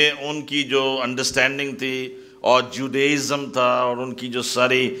 یہ ان کی جو انڈرسٹینڈنگ تھی اور جوڈیزم تھا اور ان کی جو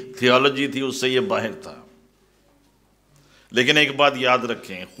ساری تھیولوجی تھی اس سے یہ باہر تھا۔ لیکن ایک بات یاد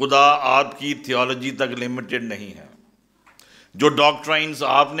رکھیں، خدا آپ کی تھیولوجی تک لیمیٹڈ نہیں ہے۔ جو ڈاکٹرائنز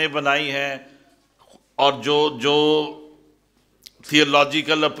آپ نے بنائی ہیں اور جو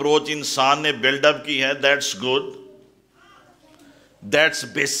تھیولوجیکل اپروچ انسان نے بلڈ اپ کی ہے، دیٹس گڈ، دیٹس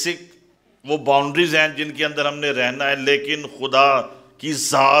بیسک، وہ باؤنڈریز ہیں جن کے اندر ہم نے رہنا ہے، لیکن خدا کی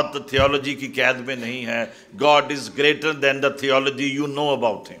ذات تھیولوجی کی قید میں نہیں ہے۔ God is greater than the theology you know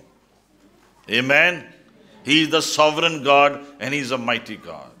about him. Amen. He is the sovereign God and he is a mighty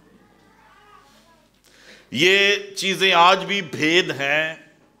God. یہ چیزیں آج بھی بھید ہیں.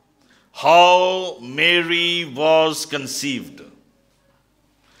 How Mary was conceived.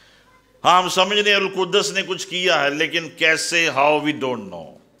 ہاں ہم سمجھنے ہیں القدس نے کچھ کیا ہے، لیکن کیسے، how we don't know.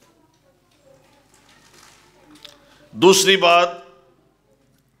 دوسری بات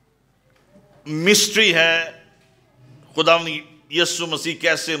مسٹری ہے، خدا یسوع مسیح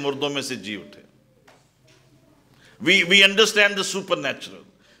کیسے مردوں میں سے جی اٹھے. We understand the supernatural.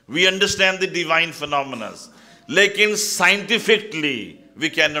 We understand the divine phenomena. لیکن scientifically we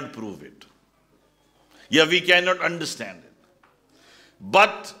cannot prove it. Yeah, we cannot understand it.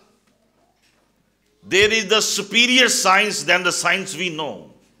 But there is the superior science than the science we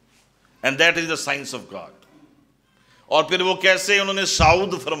know. And that is the science of God. اور پھر وہ کیسے انہوں نے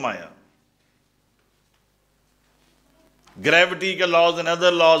صعود فرمایا. Gravity کے laws and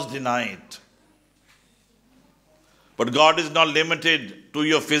other laws deny it. But God is not limited to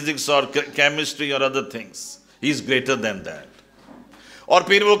your physics or chemistry or other things. He is greater than that. اور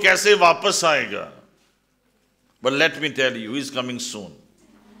پھر وہ کیسے واپس آئے گا. But let me tell you, He is coming soon.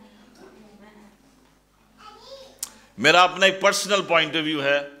 میرا اپنا ایک personal point of view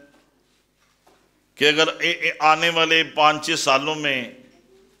ہے کہ اگر آنے والے 5-6 سالوں میں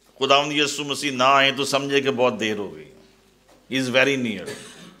خداوند یسوع مسیح نہ آئیں تو سمجھے کہ بہت دیر ہو گئی. He is very near.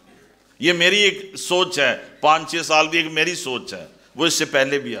 یہ میری ایک سوچ ہے، 5-6 سال بھی ایک میری سوچ ہے، وہ اس سے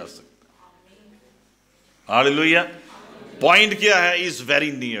پہلے بھی آ سکتا ہے. ہاللویہ. پوائنٹ کیا ہے؟ is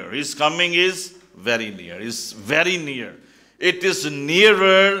very near. His coming is very near. Is very near. It is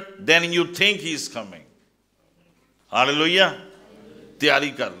nearer than you think He is coming. Hallelujah. تیاری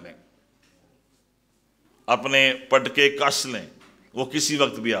کر لیں، اپنے پٹکے کس لیں، وہ کسی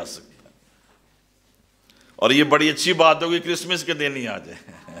وقت بھی آ سکتا ہے. اور یہ بڑی اچھی بات ہوگی کرسمس کے دن ہی آ جائے.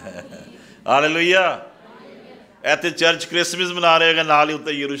 ہاللویہ. ایتے چرچ کرسمس منا رہے گا، نال ہی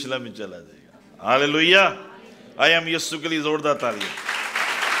اتنے یروشلم میں چلا جائے گا. ہاللویہ. آئی ایم یسوع کے لیے زوردار تعلیم.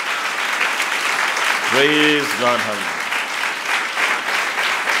 پریز گاڈ.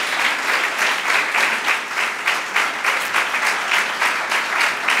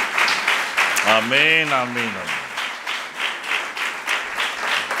 آمین آمین آمین.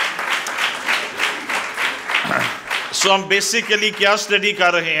 سو ہم بیسیکلی کیا اسٹڈی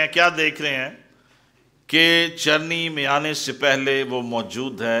کر رہے ہیں، کیا دیکھ رہے ہیں کہ چرنی میں آنے سے پہلے وہ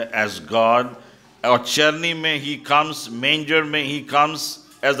موجود ہے ایز گاڈ، اور چرنی میں ہی کمز، مینجر میں he comes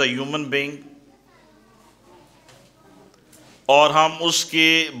as a human being, اور ہم اس کے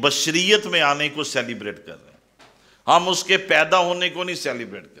بشریت میں آنے کو سیلیبریٹ کر رہے ہیں. ہم اس کے پیدا ہونے کو نہیں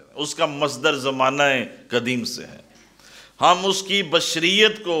سیلیبریٹ کر رہے، اس کا مصدر زمانہ قدیم سے ہے. ہم اس کی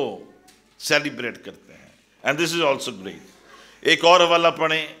بشریت کو سیلیبریٹ کرتے ہیں. And this is also great. ایک اور حوالہ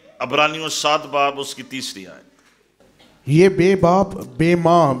پڑھیں، عبرانیوں 7 باب اس کی 3 آیت. یہ بے باپ بے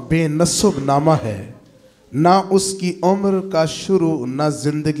ماں بے نسب نامہ ہے، نہ اس کی عمر کا شروع نہ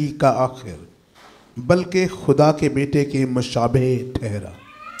زندگی کا آخر، بلکہ خدا کے بیٹے کے مشابہ ٹھہرا.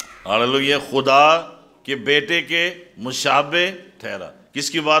 ہاللویہ. خدا کے بیٹے کے مشابہ ٹھہرا. کس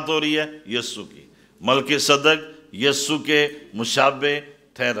کی بات ہو رہی ہے؟ یسوع کی. ملک صدق یسوع کے مشابہ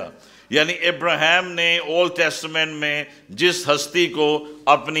ٹھہرا. یعنی ابراہیم نے اولڈ ٹیسٹمنٹ میں جس ہستی کو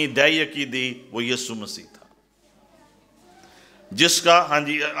اپنی دعیکی دی وہ یسوع مسیح تھا، جس کا ہاں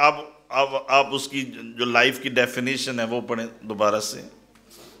جی آپ اس کی جو لائف کی ڈیفینیشن ہے وہ پڑھیں دوبارہ سے.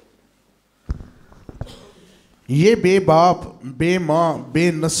 یہ بے باپ بے ماں بے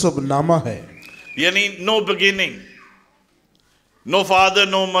نسب نامہ ہے، یعنی نو beginning, know father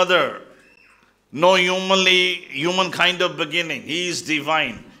know mother, know human kind of beginning. He is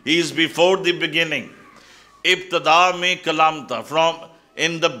divine. He is before the beginning. ابتدا میں کلام تھا.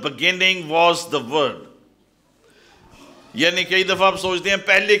 In the beginning was the word. یعنی کئی دفعہ آپ سوچتے ہیں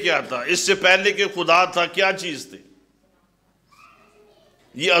پہلے کیا تھا، اس سے پہلے کہ خدا تھا کیا چیز تھی؟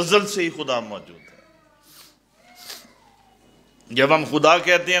 یہ ازل سے ہی خدا موجود ہے. جب ہم خدا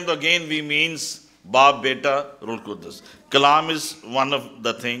کہتے ہیں تو again we means باپ بیٹا روح القدس. کلام is one of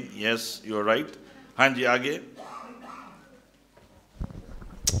the thing. Yes, you are right. ہاں جی آگے.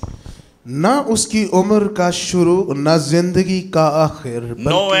 نہ اس کی عمر کا شروع نہ زندگی کا آخر،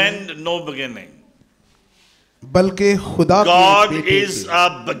 No end, no beginning. بلکہ خدا God کے بیٹے is a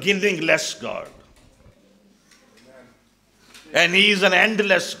beginningless God. And He is an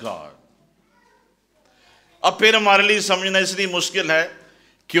endless God. اب پھر ہمارے لیے سمجھنا اس لیے مشکل ہے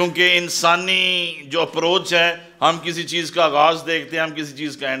کیونکہ انسانی جو اپروچ ہے، ہم کسی چیز کا آغاز دیکھتے ہیں، ہم کسی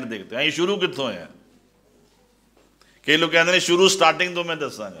چیز کا اینڈ دیکھتے ہیں. یہ شروع کتوں ہے؟ کئی لوگ کہتے ہیں شروع سٹارٹنگ تو میں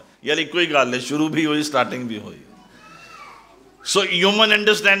دساں گا. یار ایک کوئی گل ہے، شروع بھی ہوئی سٹارٹنگ بھی ہوئی. سو ہیومن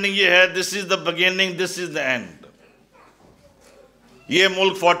انڈرسٹینڈنگ یہ ہے دس از the beginning, this is the and. یہ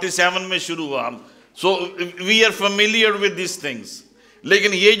ملک 47 میں شروع ہوا. So we are familiar with these things.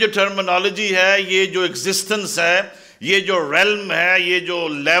 لیکن یہ جو ٹرمنالوجی ہے, یہ جو ایگزسٹنس ہے, یہ جو ریلم ہے, یہ جو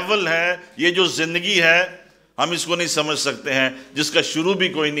لیول ہے, یہ جو زندگی ہے, ہم اس کو نہیں سمجھ سکتے ہیں جس کا شروع بھی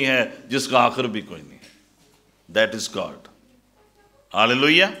کوئی نہیں ہے, جس کا آخر بھی کوئی نہیں ہے. That is God.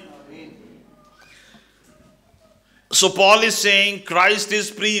 Hallelujah. So Paul is saying Christ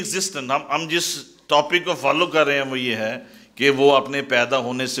is pre-existent. ہم جس ٹاپک کو فالو کر رہے ہیں وہ یہ ہے کہ وہ اپنے پیدا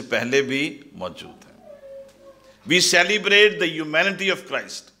ہونے سے پہلے بھی موجود ہے. We celebrate the humanity of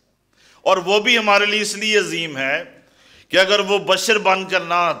Christ. اور وہ بھی ہمارے لیے اس لیے عظیم ہے کہ اگر وہ بشر بن کر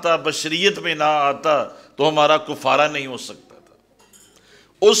نہ آتا, بشریت میں نہ آتا, تو ہمارا کفارہ نہیں ہو سکتا تھا.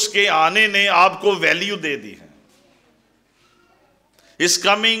 اس کے آنے نے آپ کو ویلیو دے دی ہے. His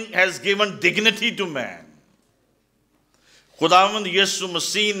coming has given dignity to man. خداوند یسوع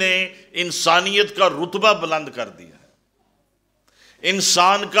مسیح نے انسانیت کا رتبہ بلند کر دیا ہے,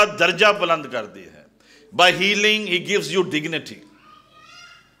 انسان کا درجہ بلند کر دیا ہے. By healing, he gives you dignity.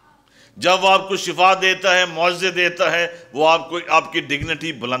 جب وہ آپ کو شفا دیتا ہے, معاوضے دیتا ہے, وہ آپ کی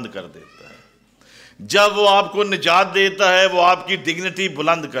ڈگنیٹی بلند کر دیتا ہے. جب وہ آپ کو نجات دیتا ہے, وہ آپ کی ڈگنیٹی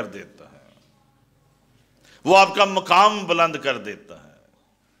بلند کر دیتا ہے, وہ آپ کا مقام بلند کر دیتا ہے.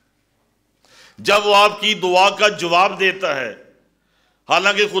 جب وہ آپ کی دعا کا جواب دیتا ہے,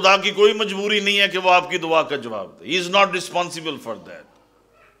 حالانکہ خدا کی کوئی مجبوری نہیں ہے کہ وہ آپ کی دعا کا جواب دے. He is not responsible for that.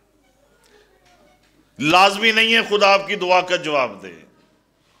 لازمی نہیں ہے خدا آپ کی دعا کا جواب دے.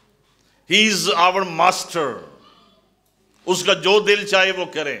 He is our master. اس کا جو دل چاہے وہ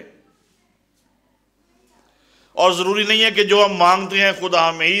کرے. اور ضروری نہیں ہے کہ جو ہم مانگتے ہیں خدا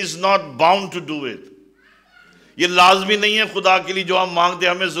ہمیں, He is not bound to do it. یہ لازمی نہیں ہے خدا کے لیے جو ہم مانگتے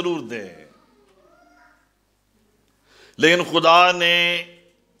ہیں ہمیں ضرور دے. لیکن خدا نے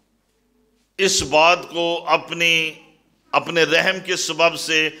اس بات کو اپنے رحم کے سبب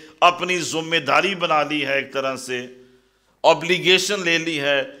سے اپنی ذمہ داری بنا لی ہے, ایک طرح سے اوبلیگیشن لے لی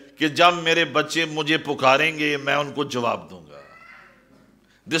ہے کہ جب میرے بچے مجھے پکاریں گے میں ان کو جواب دوں گا.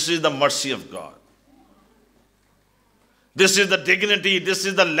 This is the mercy of God. This is the dignity, this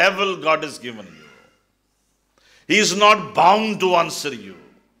is the level God has given you. He is not bound to answer you.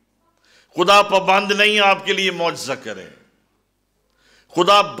 خدا پابند نہیں آپ کے لیے معجزہ کرے,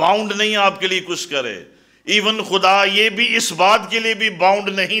 خدا باؤنڈ نہیں آپ کے لیے کچھ کرے. ایون خدا یہ بھی اس بات کے لیے بھی باؤنڈ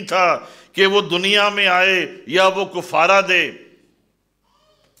نہیں تھا کہ وہ دنیا میں آئے یا وہ کفارہ دے.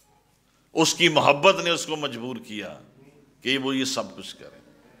 اس کی محبت نے اس کو مجبور کیا کہ وہ یہ سب کچھ کرے.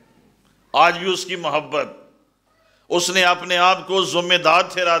 آج بھی اس کی محبت, اس نے اپنے آپ کو ذمہ دار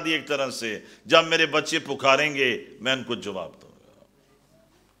ٹھہرا دی ایک طرح سے, جب میرے بچے پکاریں گے میں ان کو جواب دوں گا.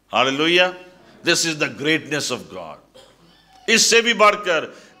 Hallelujah. This is the greatness of God. اس سے بھی بڑھ کر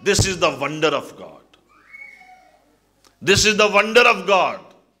this is the wonder of God. This is the wonder of God.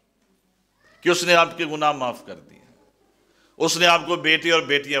 کہ اس نے آپ کے گناہ معاف کر دیے, اس نے آپ کو بیٹے اور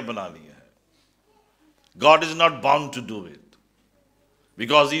بیٹیاں بنا لیا ہے. God is not bound to do it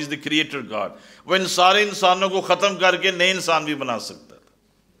because He is the creator God. وہ ان سارے انسانوں کو ختم کر کے نئے انسان بھی بنا سکتا تھا,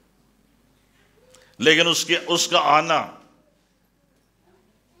 لیکن اس کا آنا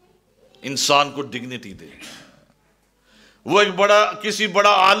انسان کو ڈگنیٹی دے. وہ ایک کسی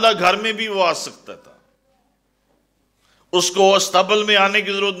بڑا اعلیٰ گھر میں بھی وہ آ سکتا تھا, اس کو استبل میں آنے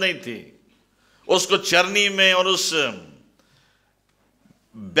کی ضرورت نہیں تھی, اس کو چرنی میں اور اس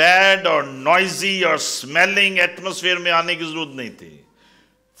بیڈ اور نوائزی اور سمیلنگ ایٹماسفیئر میں آنے کی ضرورت نہیں تھی.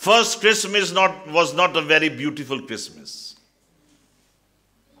 First Christmas was not a very beautiful Christmas.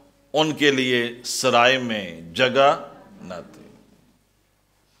 ان کے لیے سرائے میں جگہ نہ تھی.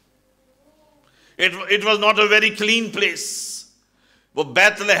 It was not a very clean place. وہ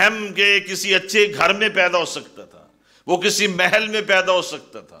بیت لحم کے کسی اچھے گھر میں پیدا ہو سکتا تھا, وہ کسی محل میں پیدا ہو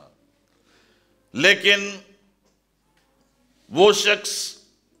سکتا تھا, لیکن وہ شخص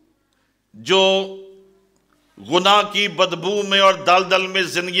جو گناہ کی بدبو میں اور دلدل میں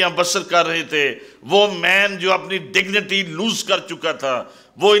زندگیاں بسر کر رہے تھے, وہ مین جو اپنی ڈگنیٹی لوز کر چکا تھا,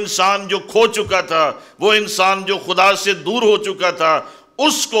 وہ انسان جو کھو چکا تھا, وہ انسان جو خدا سے دور ہو چکا تھا,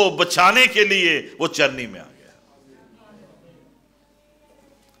 اس کو بچانے کے لیے وہ چرنی میں آ گیا.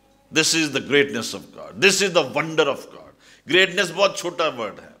 This is the greatness of God. This is the wonder of God. Greatness بہت چھوٹا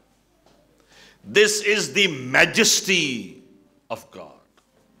ورڈ ہے. This is the majesty of God.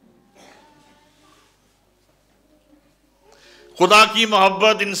 خدا کی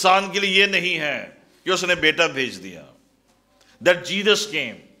محبت انسان کے لیے یہ نہیں ہے کہ اس نے بیٹا بھیج دیا. That Jesus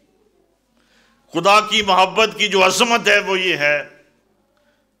came. خدا کی محبت کی جو عظمت ہے وہ یہ ہے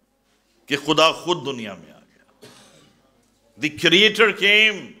کہ خدا خود دنیا میں آ گیا. The Creator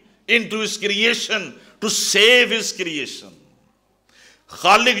came into His creation to save His creation.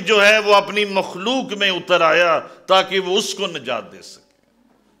 خالق جو ہے وہ اپنی مخلوق میں اتر آیا تاکہ وہ اس کو نجات دے سکے.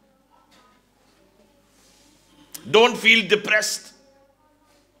 Don't feel depressed.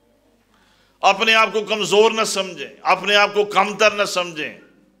 اپنے آپ کو کمزور نہ سمجھیں, اپنے آپ کو کمتر نہ سمجھیں,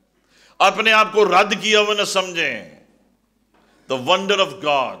 اپنے آپ کو رد کیا ہوا نہ سمجھیں. The wonder of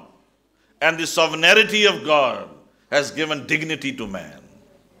God and the sovereignty of God has given dignity to man.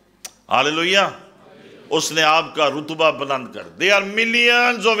 Hallelujah. اس نے آپ کا رتبہ بلند کر. There are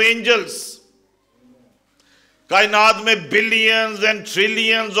millions of angels. کائنات میں billions and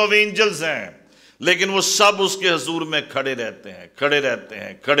trillions of angels ہیں, لیکن وہ سب اس کے حضور میں کھڑے رہتے ہیں, کھڑے رہتے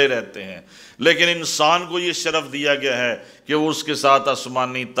ہیں, کھڑے رہتے ہیں. لیکن انسان کو یہ شرف دیا گیا ہے کہ وہ اس کے ساتھ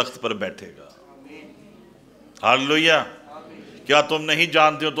آسمانی تخت پر بیٹھے گا. ہاللویا. کیا تم نہیں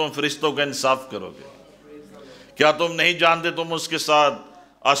جانتے ہو تم فرشتوں کا انصاف کرو گے؟ کیا تم نہیں جانتے تم اس کے ساتھ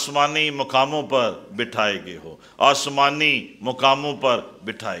آسمانی مقاموں پر بٹھائے گئے ہو؟ آسمانی مقاموں پر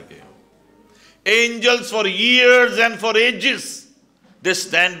بٹھائے گئے ہو. Angels for years and for ages they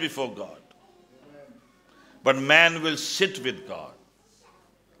stand before God. But man will sit with God.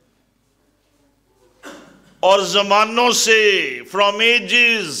 اور زمانوں سے from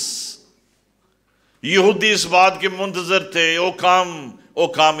ages یہودی اس بات کے منتظر تھے, او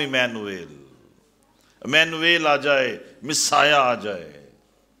کام ایمانویل, ایمانویل آ جائے, مسایہ آ جائے.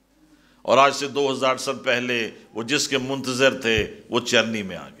 اور آج سے 2000 سال پہلے وہ جس کے منتظر تھے وہ چرنی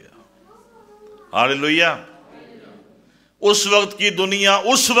میں آ گیا. ہاللویا. اس وقت کی دنیا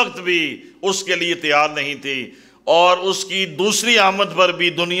اس وقت بھی اس کے لیے تیار نہیں تھی, اور اس کی دوسری آمد پر بھی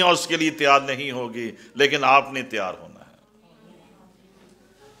دنیا اس کے لیے تیار نہیں ہوگی, لیکن آپ نے تیار ہونا ہے.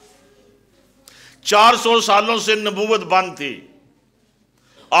 400 سالوں سے نبوت بند تھی.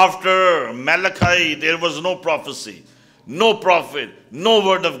 After Malachi there was no prophecy, no prophet, no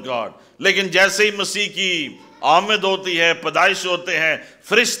word of God. لیکن جیسے ہی مسیح کی آمد ہوتی ہے, پیدائش ہوتے ہیں,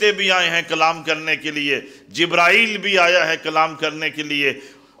 فرشتے بھی آئے ہیں کلام کرنے کے لیے, جبرائیل بھی آیا ہے کلام کرنے کے لیے,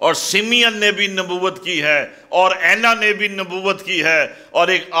 اور سمیعن نے بھی نبوت کی ہے, اور اینا نے بھی نبوت کی ہے, اور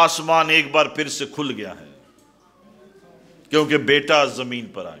ایک آسمان ایک بار پھر سے کھل گیا ہے کیونکہ بیٹا زمین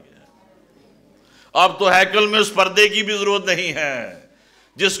پر آ گیا. اب تو ہیکل میں اس پردے کی بھی ضرورت نہیں ہے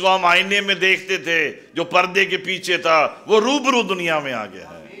جس کو ہم آئینے میں دیکھتے تھے, جو پردے کے پیچھے تھا وہ روبرو دنیا میں آ گیا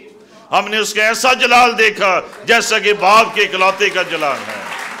ہے. ہم نے اس کا ایسا جلال دیکھا جیسا کہ باپ کے اکلوتے کا جلال ہے.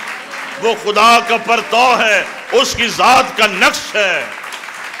 وہ خدا کا پرتو ہے, اس کی ذات کا نقش ہے.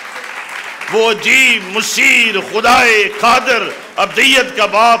 وہ عجیب مشیر خدائے قادر, ابدیت کا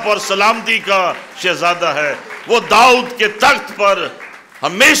باپ اور سلامتی کا شہزادہ ہے. وہ داؤد کے تخت پر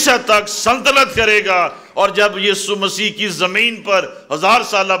ہمیشہ تک سلطنت کرے گا, اور جب یسوع مسیح کی زمین پر 1000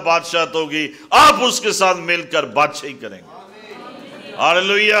 سالہ بادشاہت ہوگی, آپ اس کے ساتھ مل کر بادشاہی کریں گے.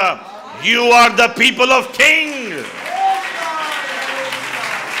 Hallelujah. You are the people of King.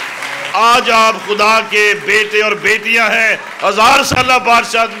 آج آپ خدا کے بیٹے اور بیٹیاں ہیں. 1000 سالہ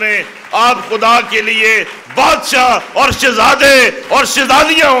بادشاہت میں آپ خدا کے لیے بادشاہ اور شہزادے اور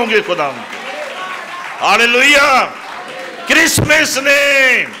شہزادیاں ہوں گے خدا کے. ہاللویا. کرسمس نے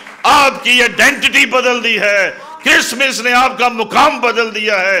آپ کی ایڈینٹی بدل دی ہے. کرسمس نے آپ کا مقام بدل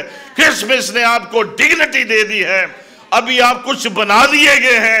دیا ہے. کرسمس نے آپ کو ڈگنیٹی دے دی ہے. ابھی آپ کچھ بنا دیے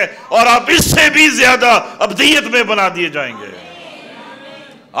گئے ہیں, اور آپ اس سے بھی زیادہ ابدیت میں بنا دیے جائیں گے.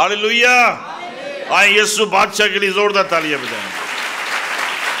 ہاللویا. آئیں یسوع بادشاہ کے لیے زوردار تالیاں بجائیں.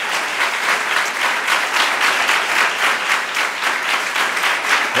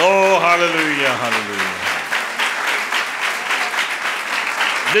 Oh, hallelujah, hallelujah.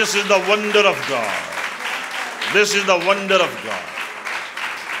 This is the wonder of God. This is the wonder of God.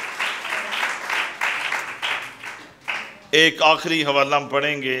 ایک آخری حوالہ ہم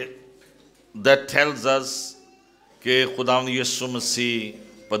پڑھیں گے that tells us کہ خداوند یسوع مسیح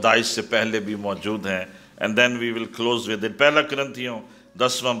پیدائش سے پہلے بھی موجود ہیں, and then we will close with it. پہلا کرنتھیوں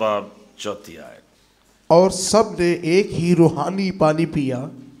 10واں باب 4 آیت. اور سب نے ایک ہی روحانی پانی پیا,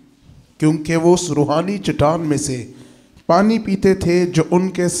 کیونکہ وہ اس روحانی چٹان میں سے پانی پیتے تھے جو ان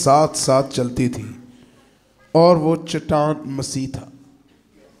کے ساتھ ساتھ چلتی تھی, اور وہ چٹان مسیح تھا.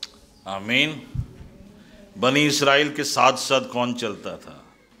 آمین. بنی اسرائیل کے ساتھ ساتھ کون چلتا تھا؟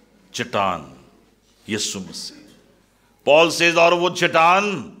 چٹان یسوع مسیح. پال سیز اور وہ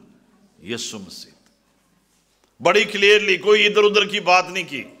چٹان یسوع مسیح. بڑی کلیئرلی, کوئی ادھر ادھر کی بات نہیں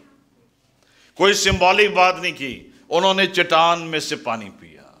کی, کوئی سمبولک بات نہیں کی. انہوں نے چٹان میں سے پانی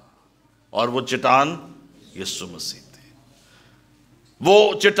پیا, اور وہ چٹان یسوع مسیح تھے.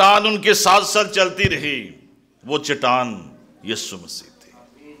 وہ چٹان ان کے ساتھ ساتھ چلتی رہی, وہ چٹان یسوع مسیح.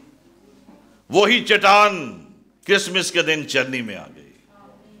 وہی چٹان کرسمس کے دن چرنی میں آ گئی,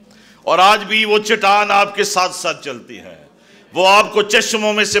 اور آج بھی وہ چٹان آپ کے ساتھ ساتھ چلتی ہے. وہ آپ کو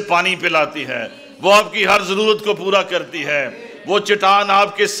چشموں میں سے پانی پلاتی ہے، وہ آپ کی ہر ضرورت کو پورا کرتی ہے، وہ چٹان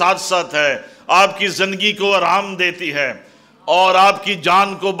آپ کے ساتھ ساتھ ہے، آپ کی زندگی کو آرام دیتی ہے اور آپ کی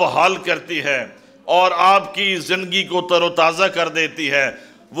جان کو بحال کرتی ہے اور آپ کی زندگی کو تر و تازہ کر دیتی ہے۔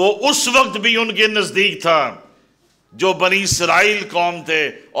 وہ اس وقت بھی ان کے نزدیک تھا جو بنی اسرائیل قوم تھے،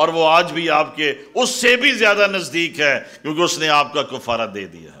 اور وہ آج بھی آپ کے اس سے بھی زیادہ نزدیک ہے، کیونکہ اس نے آپ کا کفارہ دے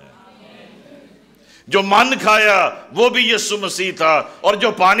دیا ہے۔ جو من کھایا وہ بھی یسوع مسیح تھا، اور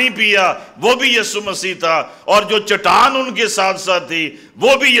جو پانی پیا وہ بھی یسوع مسیح تھا، اور جو چٹان ان کے ساتھ ساتھ تھی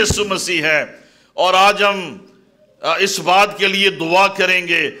وہ بھی یسوع مسیح ہے۔ اور آج ہم اس بات کے لیے دعا کریں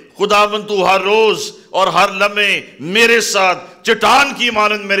گے، خداوند تو ہر روز اور ہر لمحے میرے ساتھ چٹان کی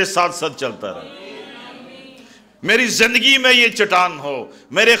مانند میرے ساتھ ساتھ چلتا رہے۔ میری زندگی میں یہ چٹان ہو،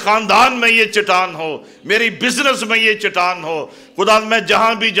 میرے خاندان میں یہ چٹان ہو، میری بزنس میں یہ چٹان ہو۔ خدا میں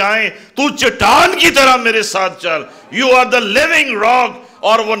جہاں بھی جائیں تو چٹان کی طرح میرے ساتھ چل۔ You are the living rock,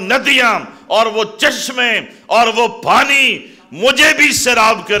 اور وہ ندیاں اور وہ چشمے اور وہ پانی مجھے بھی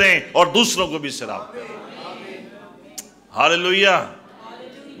سیراب کریں اور دوسروں کو بھی سیراب کریں۔ ہاللویہ۔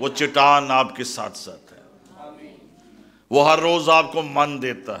 وہ چٹان آپ کے ساتھ ساتھ ہے، وہ ہر روز آپ کو من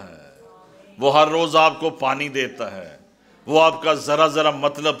دیتا ہے، وہ ہر روز آپ کو پانی دیتا ہے، وہ آپ کا ذرا ذرا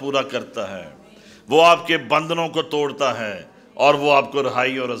مطلب پورا کرتا ہے، وہ آپ کے بندھنوں کو توڑتا ہے اور وہ آپ کو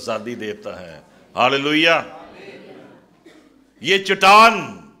رہائی اور آزادی دیتا ہے۔ ہاللویہ۔ یہ چٹان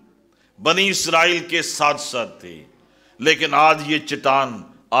بنی اسرائیل کے ساتھ ساتھ تھی، لیکن آج یہ چٹان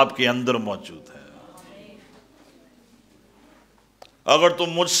آپ کے اندر موجود ہے۔ اگر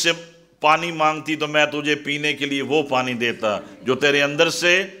تم مجھ سے پانی مانگتی تو میں تجھے پینے کے لیے وہ پانی دیتا جو تیرے اندر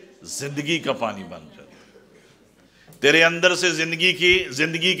سے زندگی کا پانی بن جاتا، تیرے اندر سے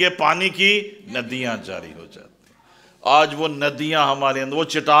زندگی کے پانی کی ندیاں جاری ہو جاتی۔ آج وہ ندیاں ہمارے اندر، وہ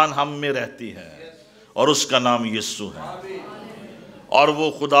چٹان ہم میں رہتی ہے، اور اس کا نام یسوع ہے، اور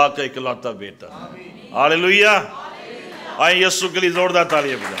وہ خدا کا اکلوتا بیٹا ہے۔ ہاللویہ۔ آئیں یسوع کے لیے زوردار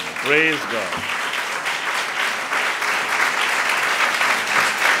تالیاں بجائیں۔ پریز گاڈ۔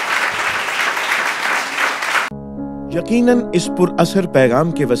 یقیناً اس پر اثر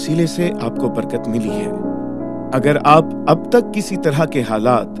پیغام کے وسیلے سے آپ کو برکت ملی ہے۔ اگر آپ اب تک کسی طرح کے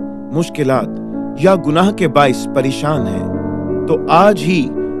حالات، مشکلات یا گناہ کے باعث پریشان ہیں تو آج ہی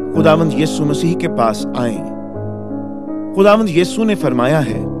خداوند یسوع مسیح کے پاس آئیں۔ خداوند یسوع نے فرمایا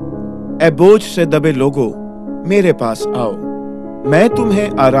ہے، اے بوجھ سے دبے لوگو میرے پاس آؤ، میں تمہیں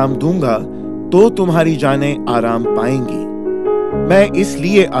آرام دوں گا تو تمہاری جانیں آرام پائیں گی۔ میں اس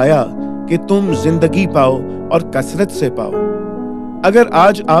لیے آیا کہ تم زندگی پاؤ اور کثرت سے پاؤ۔ اگر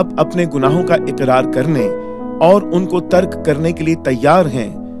آج آپ اپنے گناہوں کا اقرار کرنے اور ان کو ترک کرنے کے لیے تیار ہیں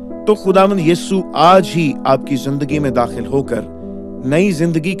تو خداوند یسوع آج ہی آپ کی زندگی میں داخل ہو کر نئی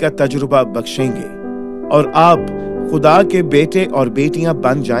زندگی کا تجربہ بخشیں گے، اور آپ خدا کے بیٹے اور بیٹیاں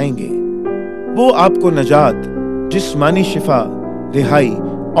بن جائیں گے۔ وہ آپ کو نجات، جسمانی شفا، رہائی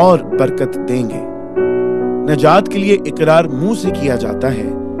اور برکت دیں گے۔ نجات کے لیے اقرار منہ سے کیا جاتا ہے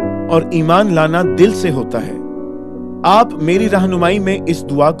اور ایمان لانا دل سے ہوتا ہے۔ آپ میری رہنمائی میں اس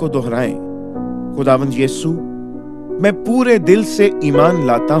دعا کو دہرائیں، خداوند یسوع، میں پورے دل سے ایمان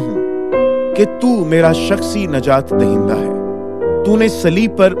لاتا ہوں کہ تو میرا شخصی نجات دہندہ ہے۔ تو نے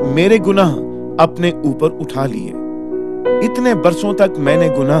صلیب پر میرے گناہ اپنے اوپر اٹھا لیے۔ اتنے برسوں تک میں نے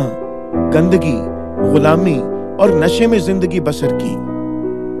گناہ، گندگی، غلامی اور نشے میں زندگی بسر کی۔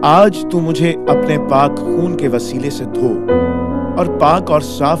 آج تو مجھے اپنے پاک خون کے وسیلے سے دھو اور پاک اور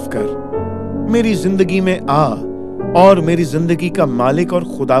صاف کر، میری زندگی میں آ اور میری زندگی کا مالک اور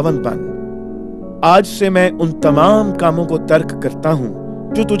خداوند بن۔ آج سے میں ان تمام کاموں کو ترک کرتا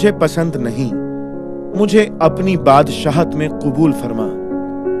ہوں جو تجھے پسند نہیں۔ مجھے اپنی بادشاہت میں قبول فرما۔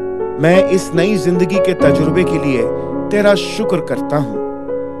 میں اس نئی زندگی کے تجربے کے لیے تیرا شکر کرتا ہوں،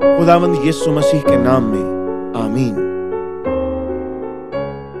 خداوند یسوع مسیح کے نام میں، آمین۔